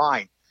gets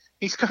maligned,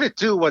 he's going to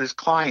do what his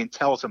client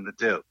tells him to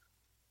do.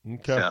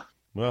 Okay. So.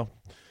 Well,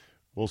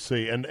 we'll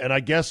see. And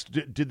I guess,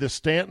 did the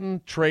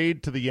Stanton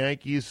trade to the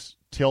Yankees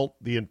tilt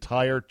the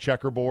entire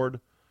checkerboard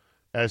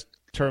as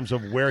terms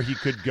of where he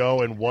could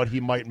go and what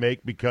he might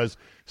make? Because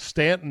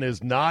Stanton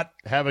is not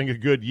having a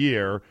good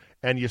year,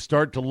 and you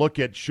start to look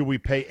at, should we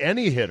pay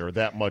any hitter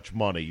that much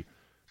money,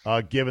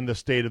 given the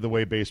state of the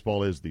way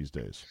baseball is these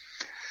days?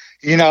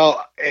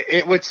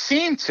 It would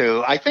seem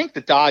to. I think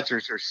the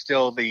Dodgers are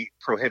still the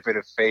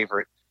prohibitive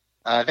favorite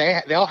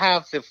They'll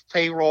have the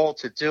payroll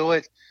to do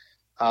it.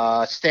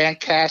 Stan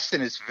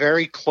Kasten is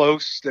very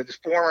close. The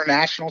former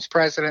Nationals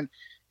president,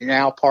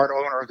 now part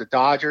owner of the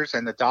Dodgers,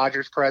 and the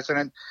Dodgers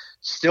president,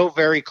 still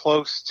very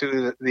close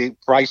to the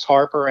Bryce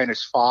Harper and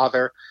his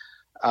father.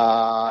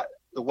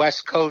 The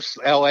West Coast,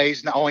 LA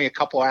is only a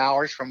couple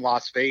hours from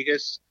Las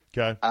Vegas.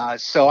 Okay.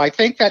 So I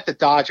think that the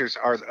Dodgers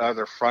are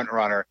the front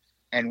runner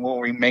and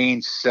will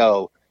remain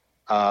so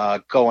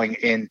going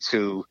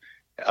into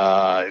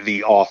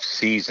the off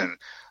season.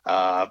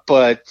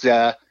 But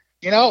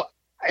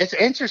it's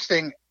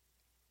interesting.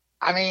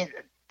 I mean,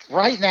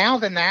 right now,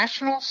 the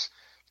Nationals,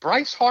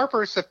 Bryce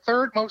Harper is the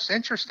third most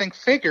interesting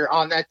figure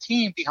on that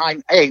team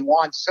behind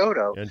Juan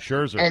Soto and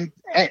Scherzer.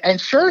 And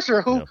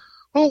Scherzer,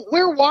 who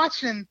we're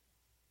watching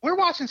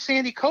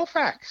Sandy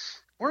Koufax.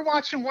 We're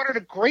watching one of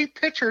the great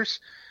pitchers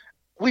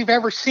we've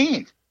ever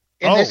seen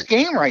in this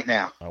game right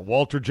now.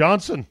 Walter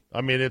Johnson.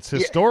 I mean, it's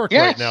historic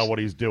right now what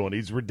he's doing.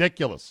 He's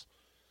ridiculous.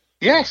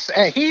 Yes,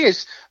 he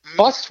is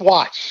must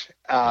watch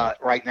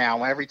right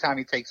now every time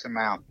he takes him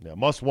out. Yeah,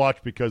 must watch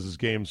because his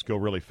games go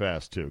really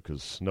fast, too,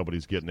 because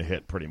nobody's getting a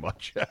hit pretty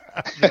much.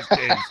 These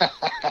games.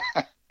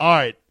 All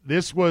right,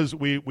 this was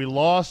we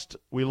lost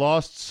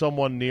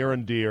someone near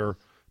and dear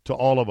to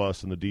all of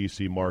us in the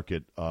D.C.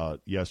 market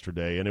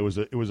yesterday, and it was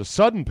a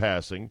sudden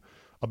passing,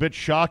 a bit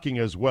shocking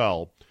as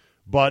well.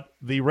 But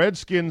the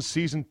Redskins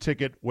season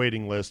ticket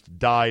waiting list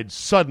died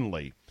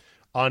suddenly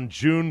on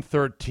June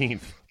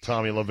 13th,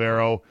 Tommy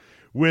Lavero,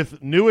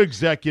 with new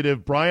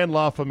executive Brian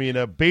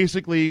LaFemina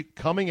basically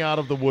coming out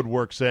of the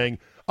woodwork saying,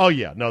 oh,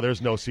 yeah, no,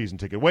 there's no season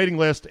ticket waiting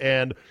list,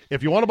 and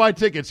if you want to buy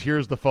tickets,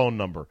 here's the phone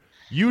number.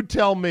 You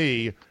tell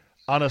me,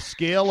 on a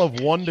scale of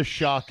 1 to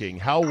shocking,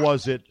 how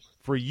was it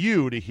for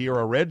you to hear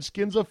a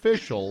Redskins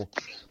official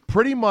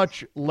pretty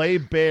much lay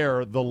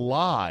bare the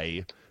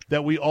lie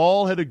that we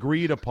all had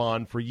agreed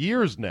upon for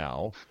years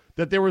now,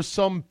 that there was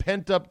some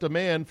pent-up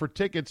demand for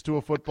tickets to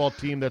a football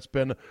team that's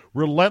been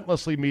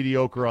relentlessly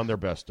mediocre on their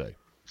best day?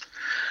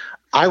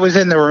 I was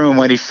in the room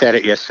when he said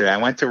it yesterday. I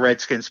went to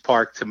Redskins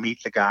Park to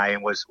meet the guy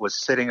and was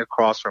sitting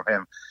across from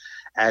him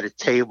at a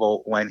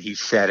table when he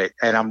said it.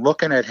 And I'm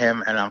looking at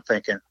him and I'm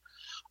thinking,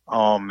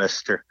 oh,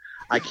 mister,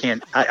 I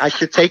can't. I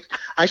should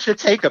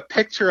take a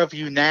picture of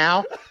you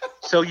now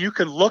so you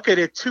can look at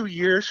it 2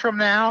 years from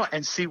now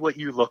and see what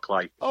you look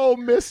like. Oh,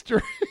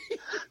 mister.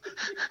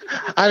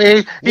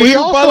 I mean,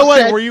 by the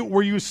way,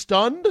 were you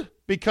stunned?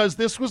 Because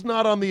this was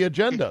not on the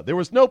agenda. There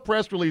was no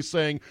press release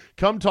saying,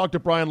 come talk to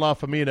Brian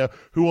LaFemina,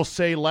 who will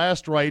say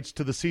last rites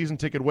to the season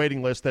ticket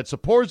waiting list that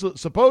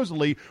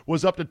supposedly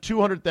was up to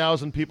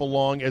 200,000 people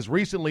long as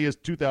recently as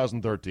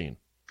 2013.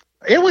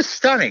 It was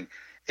stunning.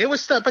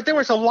 But there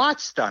was a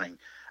lot stunning.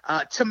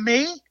 To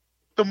me,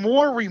 the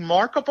more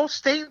remarkable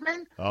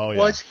statement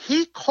was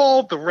he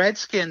called the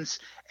Redskins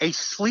a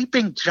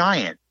sleeping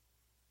giant.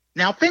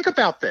 Now, think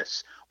about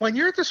this. When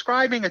you're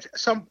describing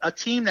a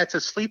team that's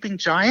a sleeping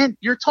giant,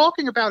 you're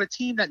talking about a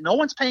team that no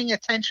one's paying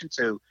attention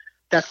to,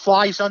 that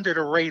flies under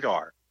the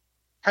radar.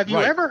 Have you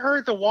ever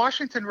heard the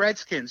Washington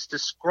Redskins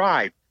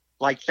described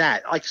like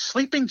that, like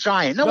sleeping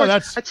giant? No,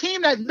 it's a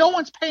team that no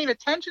one's paying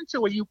attention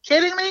to. Are you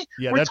kidding me?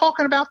 Yeah, we're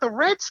talking about the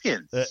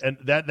Redskins. And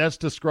that's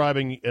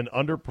describing an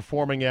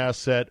underperforming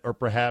asset or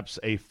perhaps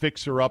a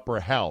fixer-upper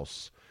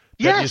house.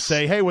 That you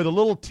say, hey, with a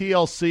little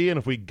TLC, and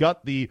if we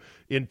gut the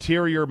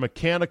interior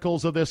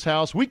mechanicals of this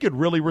house, we could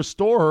really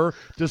restore her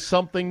to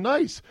something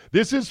nice.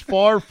 This is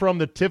far from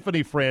the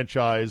Tiffany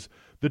franchise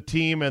the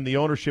team and the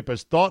ownership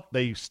has thought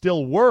they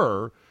still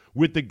were,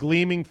 with the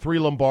gleaming 3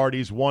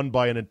 Lombardis won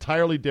by an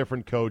entirely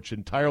different coach,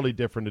 entirely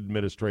different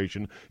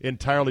administration,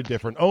 entirely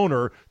different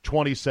owner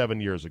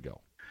 27 years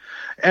ago.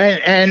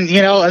 And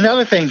you know,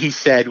 another thing he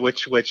said,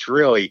 which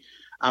really –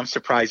 I'm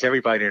surprised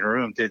everybody in the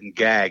room didn't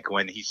gag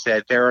when he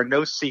said there are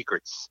no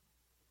secrets.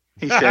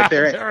 He said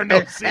there are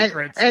no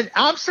secrets. And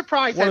I'm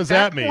surprised what at does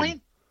that mean?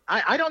 Point.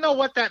 I don't know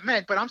what that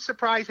meant, but I'm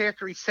surprised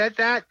after he said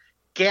that,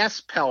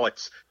 gas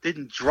pellets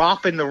didn't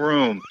drop in the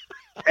room.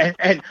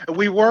 and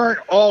we weren't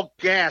all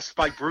gassed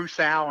by Bruce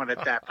Allen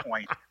at that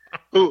point,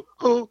 who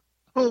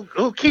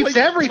keeps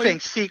everything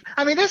secret.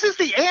 I mean, this is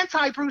the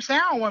anti-Bruce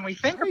Allen when we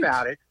think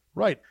about it.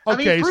 Right.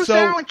 Okay, I mean, Bruce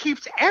Allen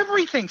keeps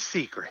everything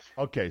secret.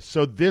 Okay,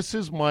 so this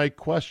is my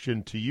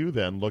question to you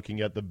then, looking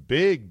at the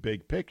big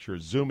picture,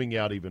 zooming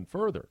out even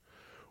further.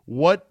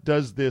 What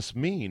does this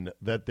mean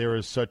that there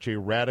is such a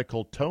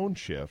radical tone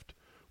shift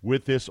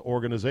with this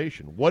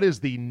organization? What is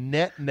the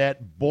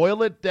net,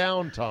 boil it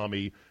down,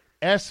 Tommy,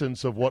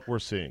 essence of what we're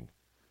seeing?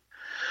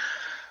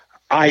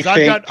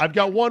 I've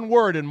got one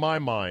word in my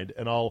mind,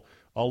 and I'll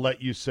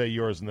let you say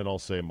yours, and then I'll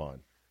say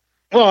mine.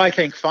 Well, I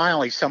think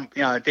finally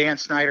Dan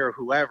Snyder or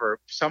whoever,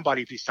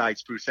 somebody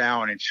besides Bruce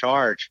Allen in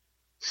charge,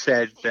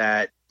 said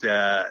that,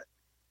 and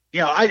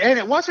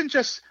it wasn't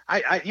just,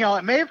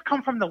 it may have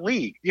come from the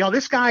league.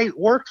 This guy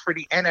worked for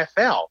the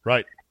NFL.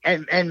 Right.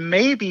 And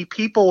maybe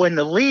people in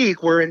the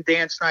league were in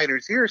Dan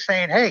Snyder's ear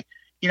saying, hey,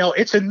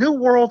 it's a new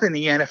world in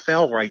the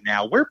NFL right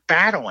now. We're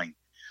battling.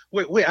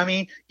 We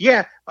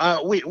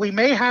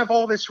may have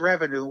all this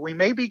revenue. We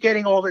may be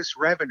getting all this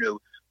revenue.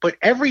 but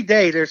every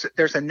day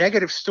there's a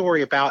negative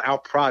story about our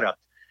product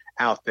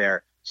out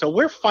there. So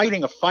we're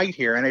fighting a fight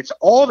here, and it's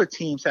all the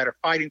teams that are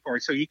fighting for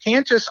it. So you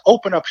can't just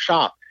open up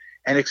shop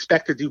and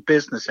expect to do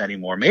business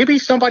anymore. Maybe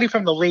somebody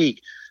from the league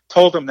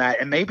told him that,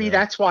 and maybe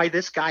that's why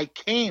this guy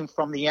came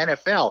from the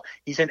NFL.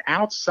 He's an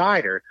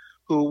outsider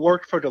who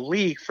worked for the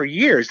league for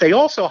years. They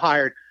also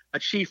hired a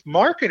chief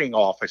marketing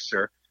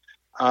officer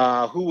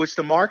who was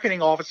the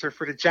marketing officer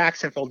for the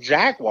Jacksonville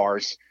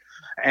Jaguars.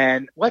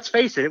 And let's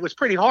face it, it was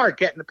pretty hard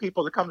getting the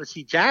people to come to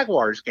see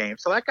Jaguars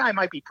games. So that guy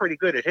might be pretty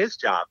good at his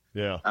job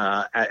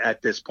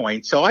at this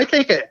point. So I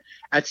think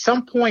at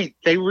some point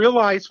they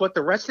realize what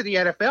the rest of the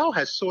NFL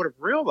has sort of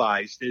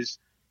realized is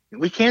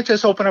we can't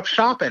just open up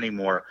shop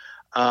anymore.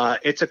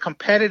 It's a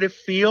competitive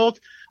field.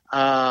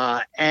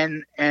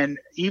 And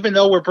even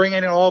though we're bringing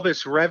in all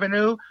this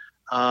revenue,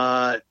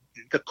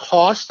 the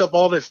cost of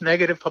all this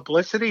negative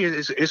publicity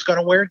is going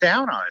to wear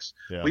down on us.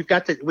 Yeah. We've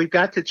got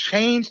to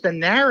change the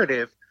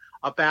narrative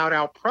about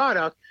our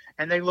product.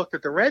 And they looked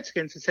at the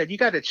Redskins and said, you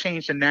got to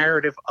change the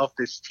narrative of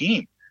this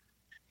team.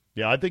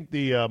 Yeah, I think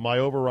my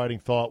overriding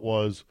thought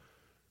was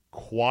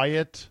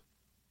quiet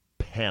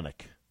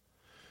panic.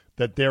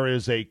 That there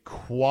is a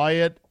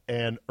quiet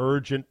and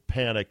urgent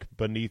panic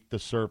beneath the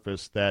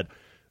surface that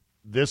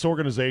this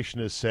organization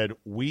has said,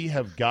 we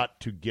have got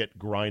to get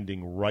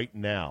grinding right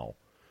now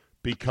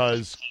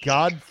because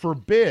God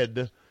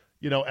forbid,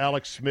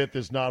 Alex Smith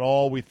is not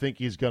all we think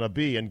he's going to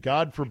be. And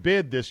God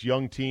forbid this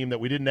young team that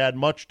we didn't add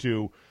much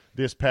to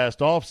this past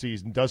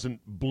offseason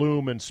doesn't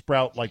bloom and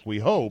sprout like we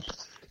hope,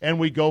 and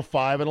we go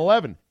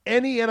 5-11.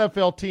 Any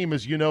NFL team,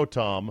 as you know,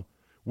 Tom,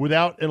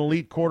 without an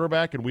elite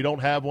quarterback, and we don't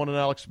have one in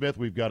Alex Smith,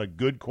 we've got a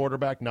good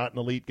quarterback, not an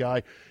elite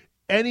guy.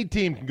 Any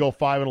team can go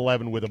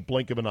 5-11 with a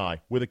blink of an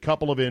eye, with a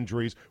couple of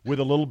injuries, with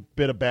a little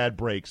bit of bad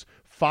breaks.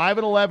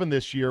 5-11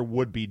 this year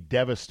would be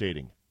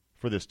devastating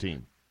for this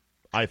team,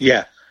 I think.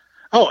 Yeah.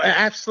 Oh,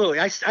 absolutely.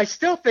 I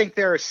still think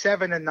they're a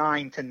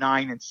 7-9 to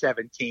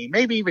 9-17,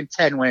 maybe even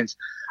 10 wins.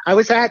 I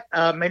was at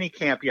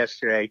minicamp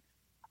yesterday,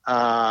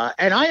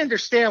 and I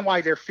understand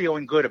why they're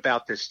feeling good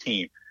about this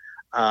team.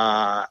 They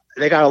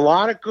got a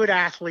lot of good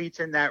athletes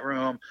in that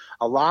room,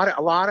 a lot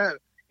of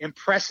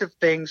impressive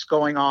things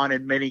going on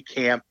in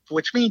minicamp,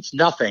 which means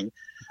nothing.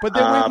 But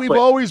then we've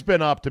always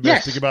been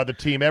optimistic about the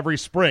team every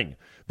spring.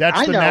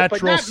 That's the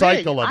natural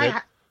cycle of it.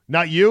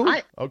 Not you?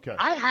 Okay.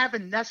 I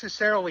haven't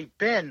necessarily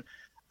been.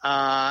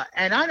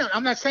 And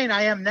I'm not saying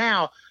I am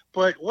now,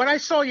 but what I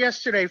saw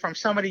yesterday from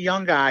some of the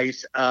young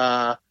guys,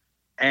 and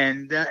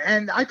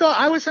I thought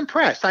I was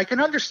impressed. I can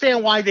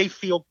understand why they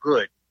feel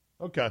good.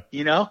 Okay.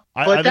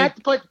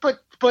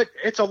 But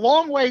it's a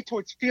long way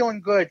towards feeling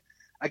good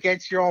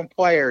against your own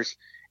players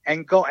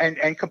and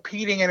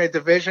competing in a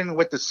division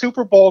with the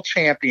Super Bowl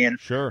champion.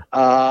 Sure.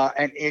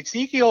 And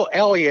Ezekiel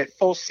Elliott,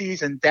 full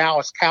season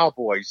Dallas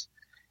Cowboys,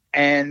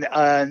 and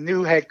a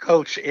new head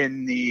coach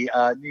in the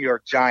New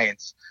York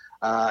Giants.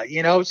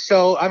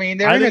 So, I mean,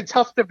 they're in a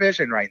tough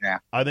division right now.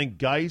 I think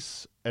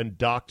Geis and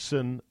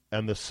Doxson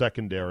and the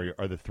secondary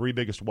are the three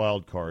biggest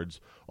wild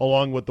cards,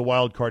 along with the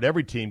wild card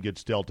every team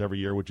gets dealt every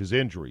year, which is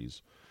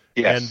injuries.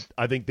 Yes. And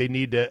I think they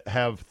need to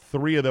have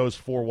three of those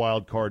four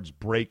wild cards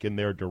break in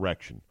their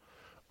direction.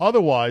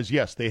 Otherwise,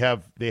 yes, they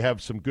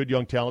have some good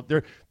young talent.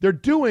 They're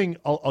doing.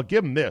 I'll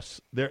give them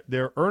this.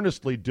 They're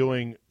earnestly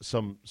doing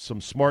some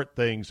smart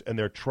things, and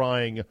they're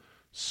trying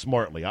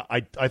smartly.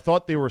 I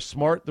thought they were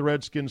smart, the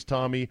Redskins,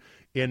 Tommy,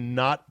 in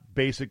not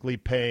basically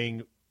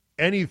paying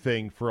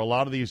anything for a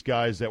lot of these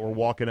guys that were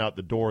walking out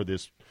the door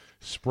this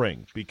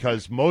spring,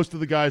 because most of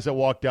the guys that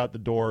walked out the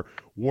door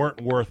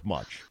weren't worth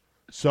much.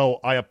 So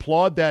I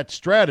applaud that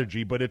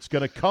strategy, but it's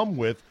going to come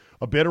with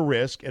a bit of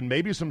risk and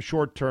maybe some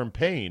short-term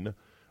pain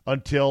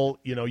until,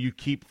 you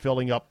keep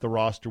filling up the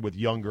roster with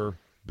younger,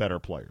 better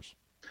players.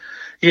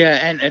 Yeah,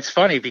 and it's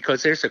funny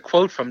because there's a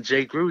quote from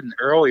Jay Gruden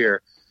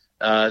earlier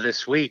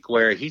this week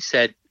where he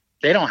said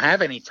they don't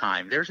have any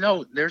time. There's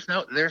no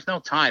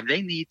time.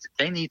 They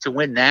need to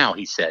win now,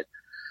 he said.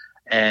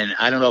 And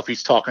I don't know if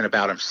he's talking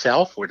about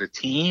himself or the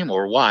team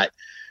or what,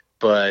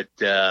 but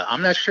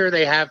I'm not sure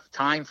they have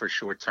time for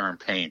short-term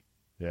pain.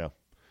 Yeah.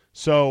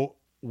 So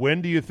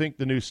when do you think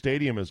the new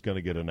stadium is going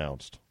to get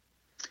announced?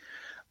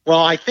 Well,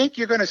 I think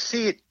you're going to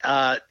see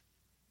it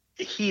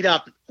heat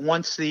up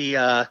once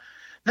the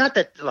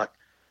look,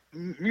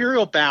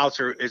 Muriel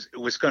Bowser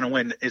is going to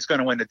win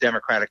the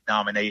Democratic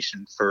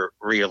nomination for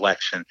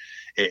re-election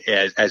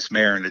as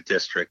mayor in the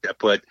district.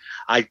 But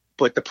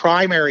the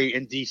primary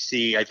in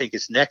D.C. I think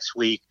is next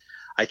week.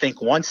 I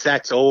think once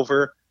that's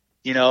over,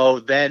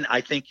 then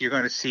I think you're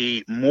going to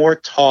see more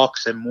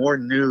talks and more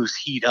news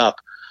heat up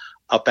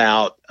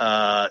about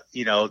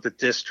the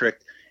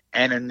district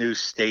and a new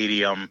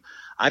stadium.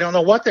 I don't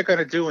know what they're going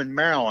to do in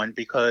Maryland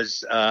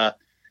because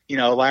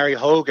Larry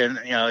Hogan,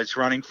 is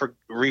running for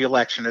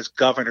re-election as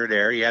governor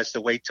there. He has to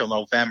wait till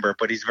November,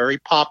 but he's a very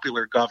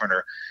popular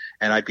governor,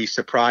 and I'd be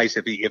surprised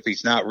if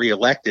he's not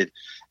re-elected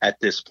at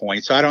this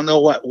point. So I don't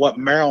know what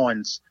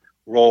Maryland's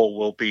role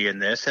will be in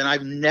this. And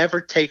I've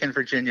never taken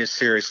Virginia as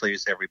seriously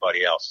as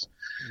everybody else.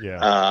 Yeah.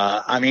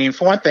 I mean,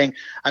 for one thing,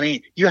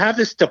 you have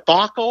this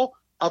debacle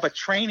of a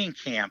training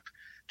camp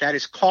that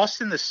is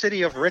costing the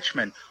city of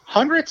Richmond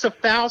hundreds of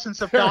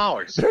thousands of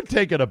dollars. They're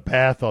taking a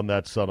bath on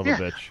that son of a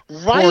bitch.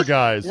 Right, Poor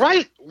guys.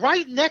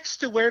 Right next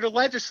to where the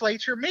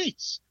legislature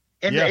meets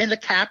in the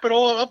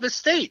capital of the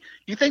state.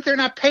 You think they're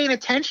not paying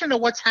attention to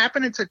what's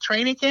happening to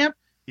training camp?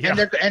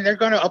 Yeah. And they're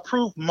going to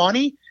approve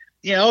money,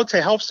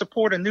 to help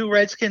support a new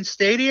Redskins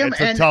stadium. It's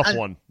a tough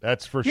one.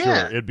 That's for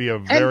sure. It'd be a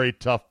very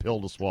tough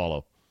pill to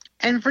swallow.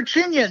 And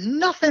Virginia,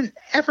 nothing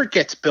ever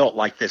gets built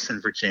like this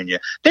in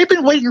Virginia. They've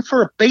been waiting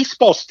for a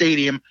baseball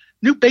stadium,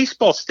 new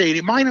baseball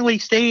stadium, minor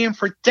league stadium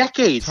for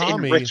decades in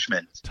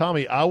Richmond.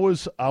 Tommy, I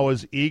was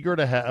eager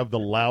to have the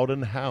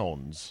Loudon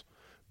Hounds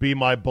be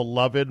my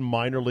beloved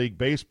minor league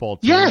baseball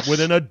team with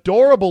an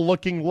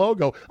adorable-looking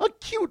logo, a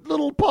cute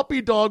little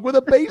puppy dog with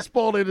a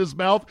baseball in his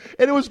mouth,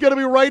 and it was going to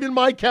be right in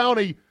my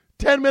county,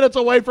 10 minutes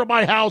away from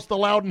my house, the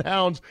Loudon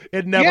Hounds.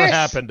 It never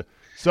happened.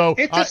 So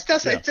it just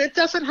doesn't. It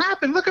doesn't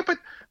happen. Look at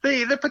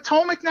the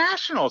Potomac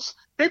Nationals.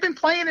 They've been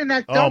playing in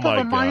that dump of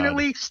a minor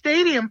league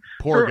stadium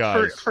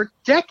for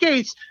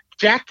decades.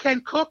 Jack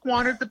Kent Cook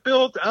wanted to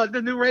build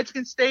the new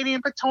Redskins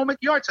Stadium, Potomac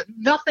Yard. So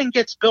nothing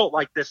gets built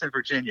like this in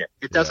Virginia.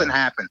 It doesn't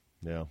happen.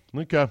 Yeah.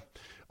 Okay.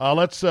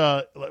 Let's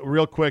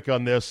real quick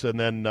on this, and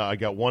then I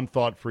got one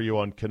thought for you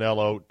on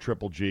Canelo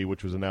Triple G,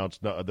 which was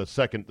announced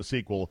the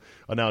sequel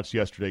announced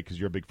yesterday because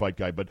you're a big fight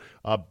guy. But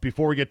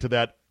before we get to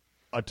that.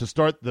 To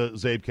start the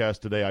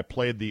CzabeCast today, I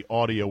played the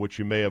audio, which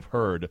you may have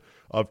heard,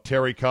 of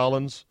Terry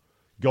Collins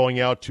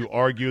going out to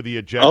argue the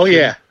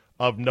ejection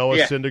of Noah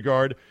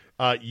Syndergaard.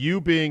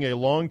 You being a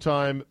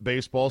longtime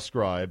baseball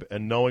scribe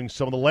and knowing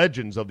some of the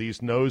legends of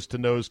these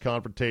nose-to-nose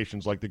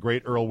confrontations like the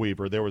great Earl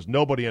Weaver, there was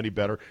nobody any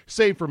better,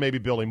 save for maybe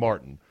Billy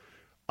Martin.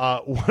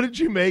 What did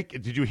you make?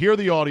 Did you hear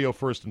the audio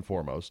first and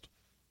foremost?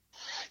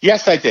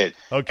 Yes, I did.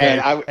 Okay.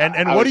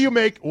 And what do you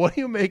make? What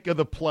do you make of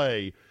the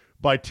play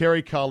by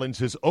Terry Collins?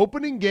 His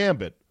opening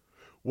gambit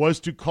was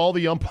to call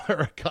the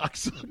umpire a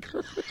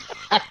cocksucker.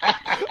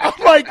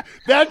 I'm like,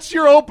 that's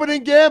your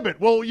opening gambit.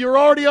 Well, you're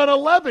already on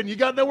 11. You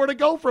got nowhere to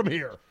go from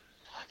here.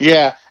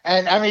 Yeah,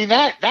 and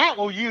that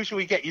will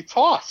usually get you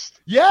tossed.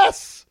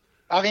 Yes.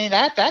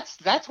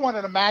 That's one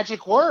of the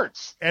magic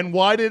words. And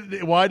why did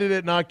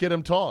it not get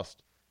him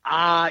tossed?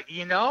 I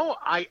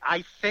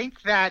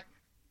think that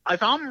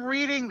if I'm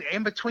reading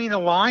in between the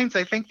lines,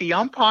 I think the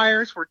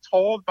umpires were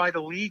told by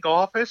the league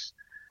office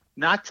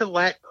not to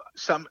let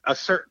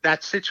that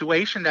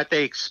situation that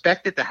they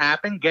expected to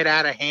happen get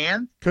out of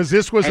hand. Because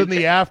this was in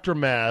the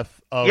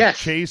aftermath of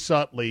Chase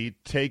Utley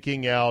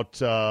taking out,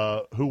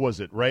 who was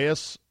it,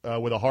 Reyes,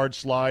 with a hard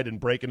slide and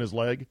breaking his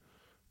leg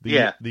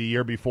the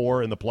year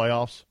before in the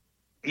playoffs?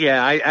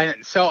 Yeah,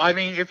 so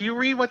if you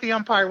read what the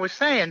umpire was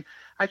saying,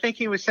 I think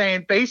he was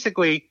saying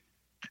basically,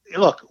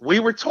 look, we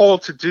were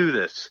told to do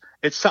this.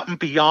 It's something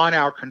beyond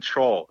our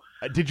control.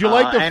 Did you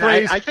like the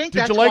phrase? I think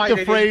that's why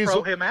they didn't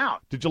throw him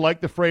out. Did you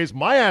like the phrase,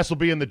 my ass will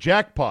be in the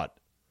jackpot?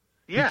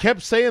 Yeah. He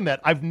kept saying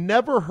that. I've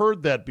never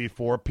heard that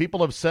before.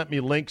 People have sent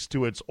me links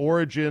to its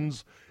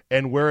origins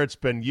and where it's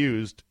been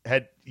used.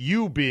 Had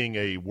you, being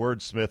a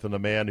wordsmith and a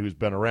man who's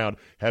been around,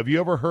 have you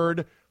ever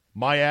heard,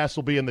 my ass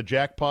will be in the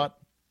jackpot?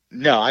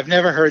 No, I've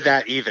never heard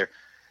that either,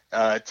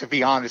 to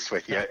be honest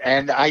with you.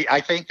 And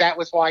I think that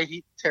was why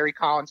Terry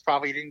Collins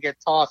probably didn't get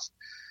tossed.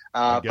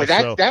 But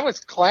that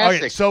was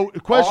classic. Okay, so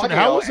question,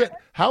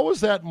 how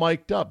was that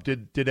mic'd up?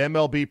 Did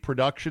MLB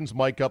Productions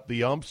mic up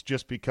the umps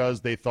just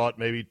because they thought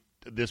maybe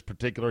this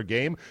particular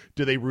game?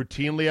 Do they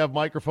routinely have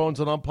microphones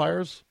on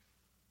umpires?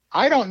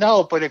 I don't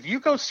know, but if you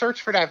go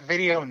search for that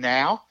video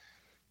now,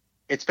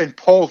 it's been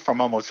pulled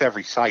from almost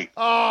every site.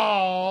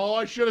 Oh,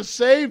 I should have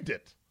saved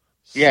it.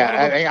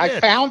 I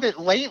found it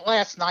late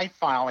last night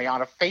finally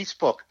on a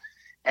Facebook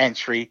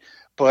entry,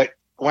 but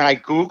when I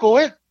Google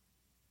it,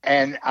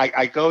 and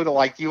I go to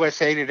like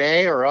USA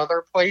Today or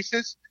other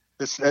places,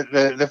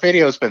 the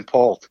video's been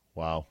pulled.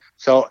 Wow.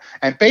 So,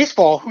 and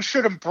baseball, who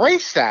should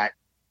embrace that,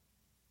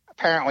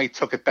 apparently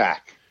took it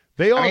back.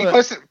 They ought to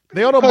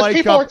because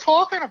people are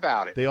talking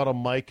about it. They ought to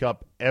mic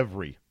up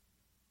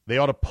they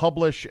ought to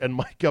publish and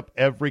mic up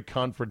every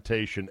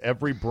confrontation,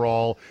 every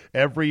brawl,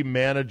 every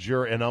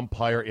manager and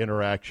umpire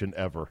interaction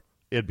ever.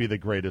 It'd be the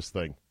greatest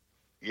thing.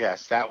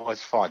 Yes, that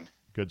was fun.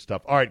 Good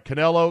stuff. All right,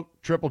 Canelo,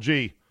 Triple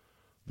G.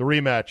 The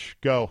rematch,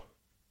 go.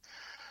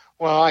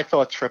 Well, I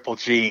thought Triple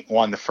G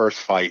won the first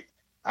fight.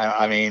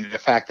 The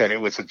fact that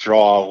it was a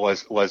draw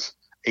was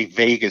a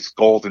Vegas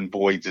golden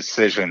boy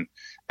decision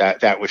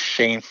that was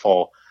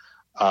shameful.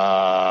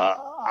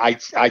 I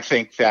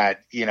think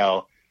that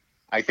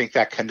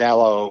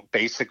Canelo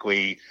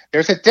basically,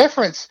 there's a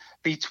difference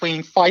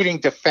between fighting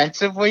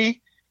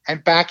defensively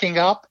and backing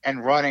up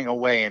and running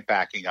away and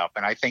backing up.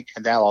 And I think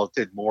Canelo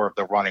did more of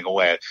the running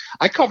away.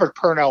 I covered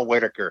Pernell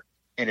Whitaker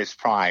in his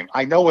prime.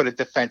 I know what a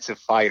defensive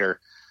fighter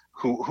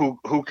who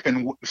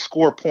can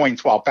score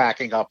points while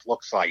backing up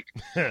looks like,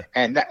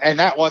 and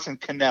that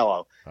wasn't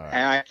Canelo.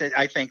 Right. And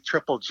I think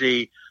Triple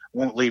G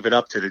won't leave it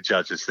up to the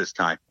judges this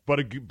time. But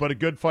a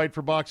good fight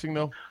for boxing,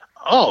 though?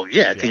 Oh,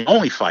 yeah, the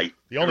only fight.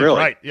 The only really.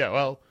 fight, yeah,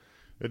 well,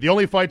 the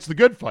only fight's the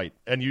good fight.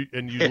 And you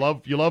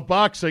love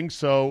boxing,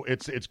 so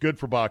it's good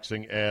for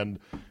boxing, and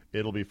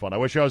it'll be fun. I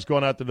wish I was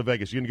going out to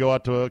Vegas. You can go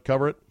out to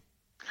cover it?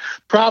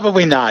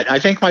 Probably not. I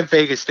think my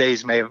Vegas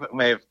days may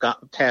have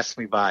passed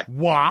me by.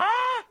 What?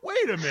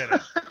 Wait a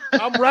minute.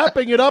 I'm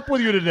wrapping it up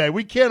with you today.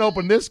 We can't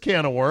open this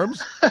can of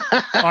worms.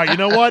 All right, you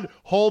know what?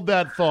 Hold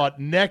that thought.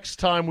 Next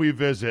time we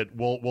visit,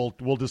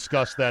 we'll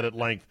discuss that at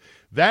length.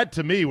 That,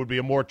 to me, would be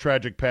a more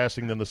tragic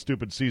passing than the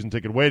stupid season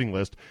ticket waiting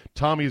list.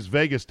 Tommy's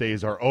Vegas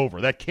days are over.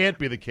 That can't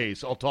be the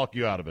case. I'll talk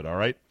you out of it, all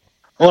right?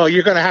 Well,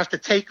 you're going to have to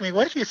take me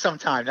with you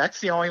sometime.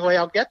 That's the only way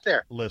I'll get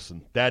there.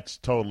 Listen, that's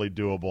totally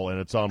doable, and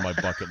it's on my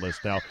bucket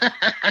list now.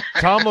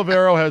 Tom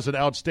Lavero has an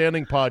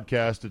outstanding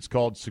podcast. It's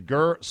called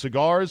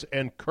Cigars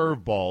and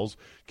Curveballs.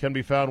 Can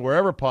be found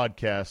wherever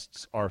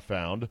podcasts are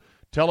found.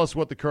 Tell us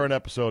what the current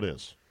episode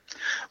is.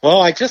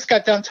 Well, I just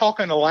got done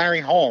talking to Larry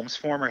Holmes,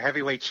 former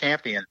heavyweight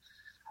champion.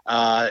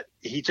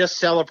 He just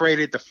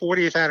celebrated the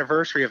 40th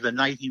anniversary of the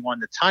night he won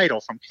the title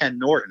from Ken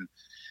Norton,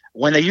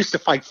 when they used to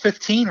fight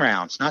 15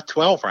 rounds, not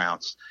 12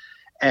 rounds.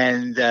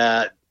 And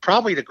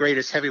probably the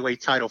greatest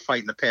heavyweight title fight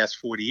in the past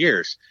 40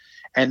 years.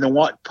 And the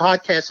one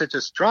podcast that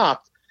just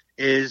dropped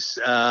is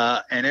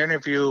an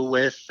interview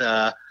with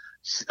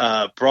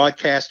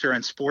broadcaster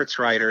and sports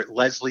writer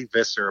Leslie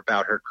Visser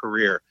about her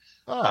career,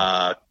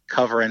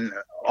 covering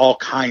all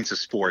kinds of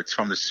sports,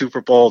 from the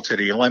Super Bowl to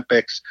the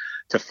Olympics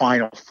to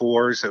Final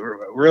Fours. A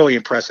really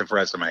impressive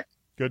resume.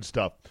 Good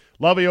stuff.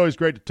 Lovey, always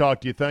great to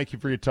talk to you. Thank you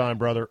for your time,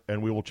 brother,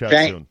 and we will chat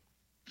soon.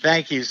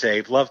 Thank you,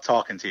 Zabe. Love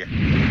talking to you.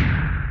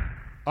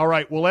 All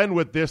right, we'll end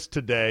with this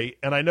today,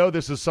 and I know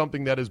this is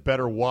something that is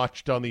better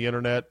watched on the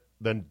internet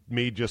than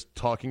me just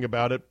talking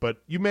about it,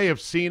 but you may have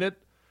seen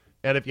it,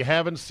 and if you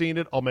haven't seen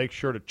it, I'll make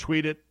sure to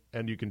tweet it,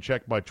 and you can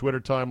check my Twitter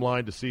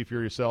timeline to see for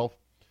yourself.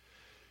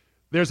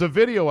 There's a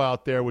video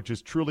out there which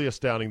is truly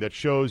astounding that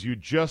shows you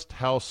just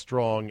how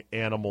strong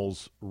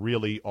animals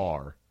really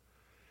are.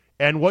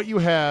 And what you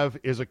have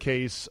is a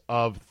case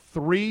of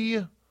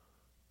 3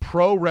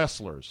 pro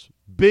wrestlers,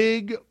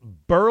 big,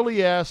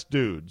 burly-ass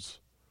dudes,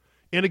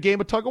 in a game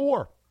of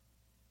tug-of-war.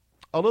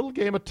 A little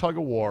game of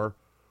tug-of-war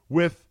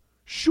with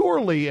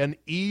surely an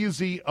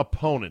easy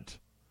opponent,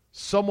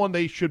 someone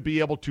they should be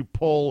able to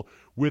pull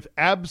with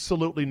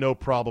absolutely no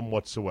problem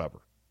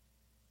whatsoever.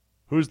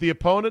 Who's the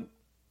opponent?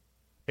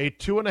 A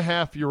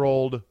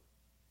 2.5-year-old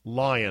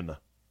lion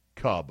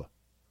cub.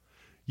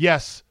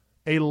 Yes,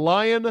 a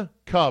lion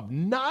cub,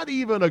 not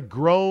even a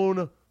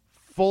grown,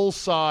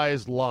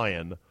 full-sized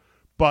lion,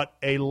 but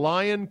a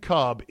lion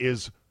cub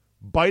is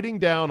biting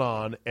down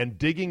on and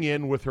digging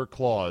in with her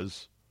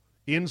claws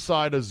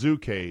inside a zoo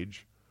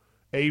cage,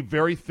 a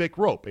very thick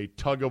rope, a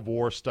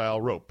tug-of-war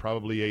style rope,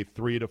 probably a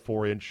 3 to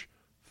 4 inch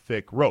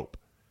thick rope.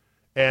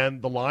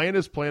 And the lion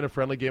is playing a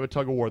friendly game of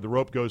tug-of-war. The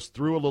rope goes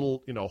through a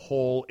little,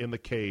 hole in the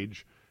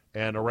cage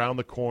and around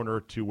the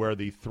corner to where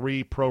the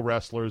 3 pro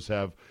wrestlers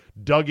have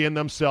dug in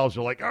themselves.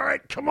 They're like, all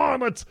right, come on,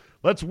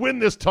 let's win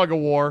this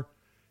tug-of-war.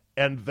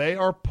 And they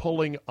are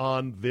pulling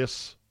on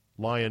this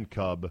lion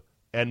cub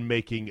and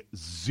making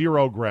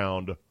 0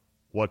 ground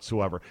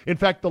whatsoever. In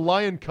fact, the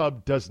lion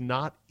cub does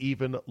not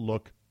even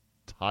look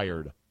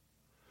tired.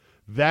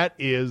 That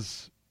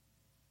is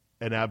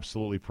an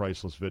absolutely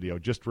priceless video.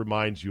 Just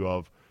reminds you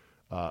of,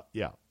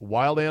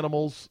 wild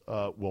animals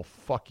will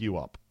fuck you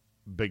up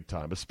big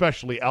time,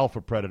 especially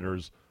alpha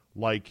predators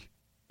like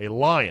a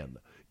lion.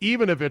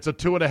 Even if it's a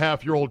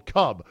 2.5-year-old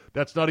cub,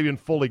 that's not even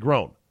fully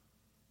grown.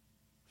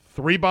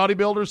 3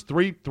 bodybuilders,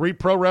 three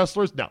pro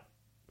wrestlers? No.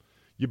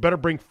 You better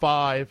bring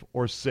 5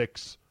 or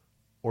 6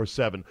 or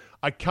 7.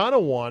 I kind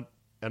of want,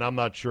 and I'm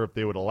not sure if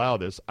they would allow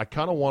this, I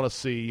kind of want to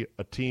see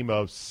a team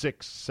of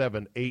 6,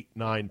 7, 8,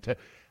 9, 10.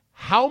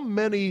 How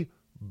many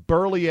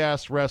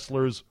burly-ass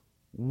wrestlers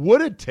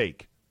would it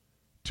take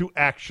to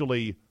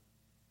actually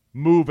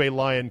move a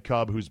lion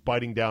cub who's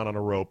biting down on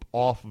a rope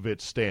off of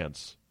its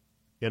stance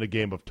in a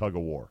game of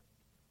tug-of-war?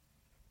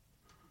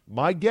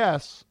 My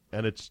guess,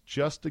 and it's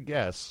just a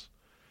guess,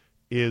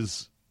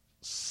 is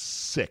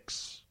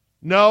 6.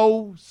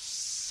 No,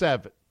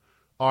 7.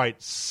 All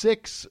right,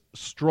 6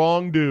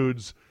 strong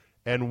dudes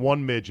and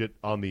 1 midget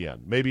on the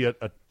end. Maybe a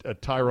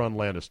Tyron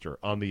Lannister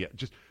on the end.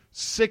 Just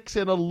 6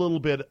 and a little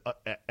bit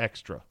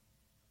extra.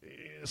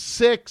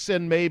 6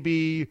 and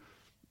maybe,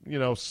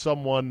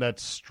 someone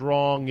that's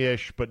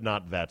strong-ish but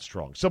not that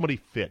strong. Somebody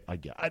fit, I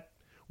guess.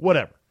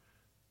 Whatever.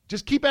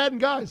 Just keep adding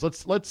guys.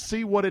 Let's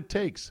see what it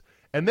takes.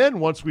 And then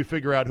once we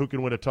figure out who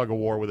can win a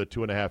tug-of-war with a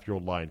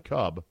 2.5-year-old lion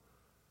cub,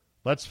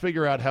 let's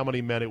figure out how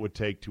many men it would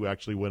take to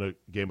actually win a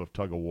game of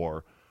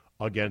tug-of-war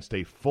against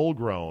a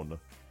full-grown,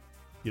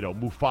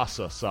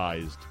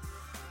 Mufasa-sized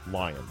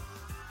lion.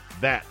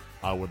 That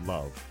I would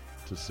love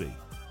to see.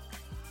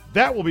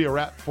 That will be a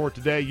wrap for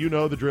today. You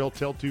know the drill.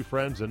 Tell 2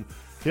 friends and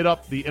hit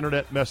up the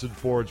internet message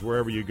boards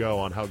wherever you go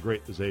on how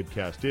great the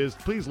CzabeCast is.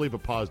 Please leave a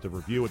positive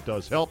review. It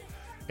does help.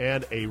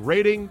 and a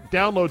rating.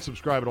 Download,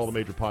 subscribe at all the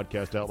major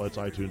podcast outlets,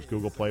 iTunes,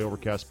 Google Play,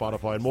 Overcast,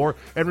 Spotify, and more.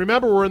 And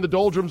remember, we're in the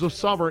doldrums of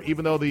summer,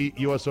 even though the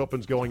U.S.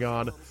 Open's going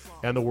on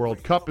and the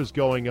World Cup is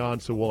going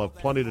on, so we'll have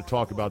plenty to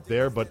talk about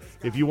there. But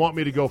if you want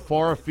me to go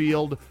far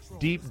afield,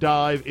 deep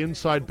dive,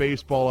 inside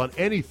baseball on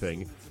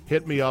anything,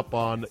 hit me up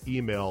on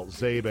email,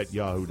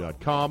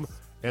 zabe@yahoo.com.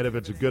 And if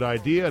it's a good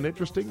idea and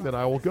interesting, then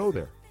I will go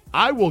there.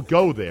 I will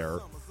go there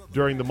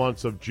during the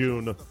months of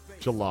June,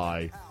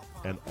 July,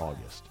 and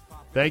August.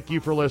 Thank you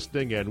for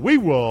listening, and we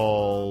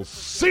will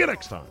see you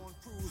next time.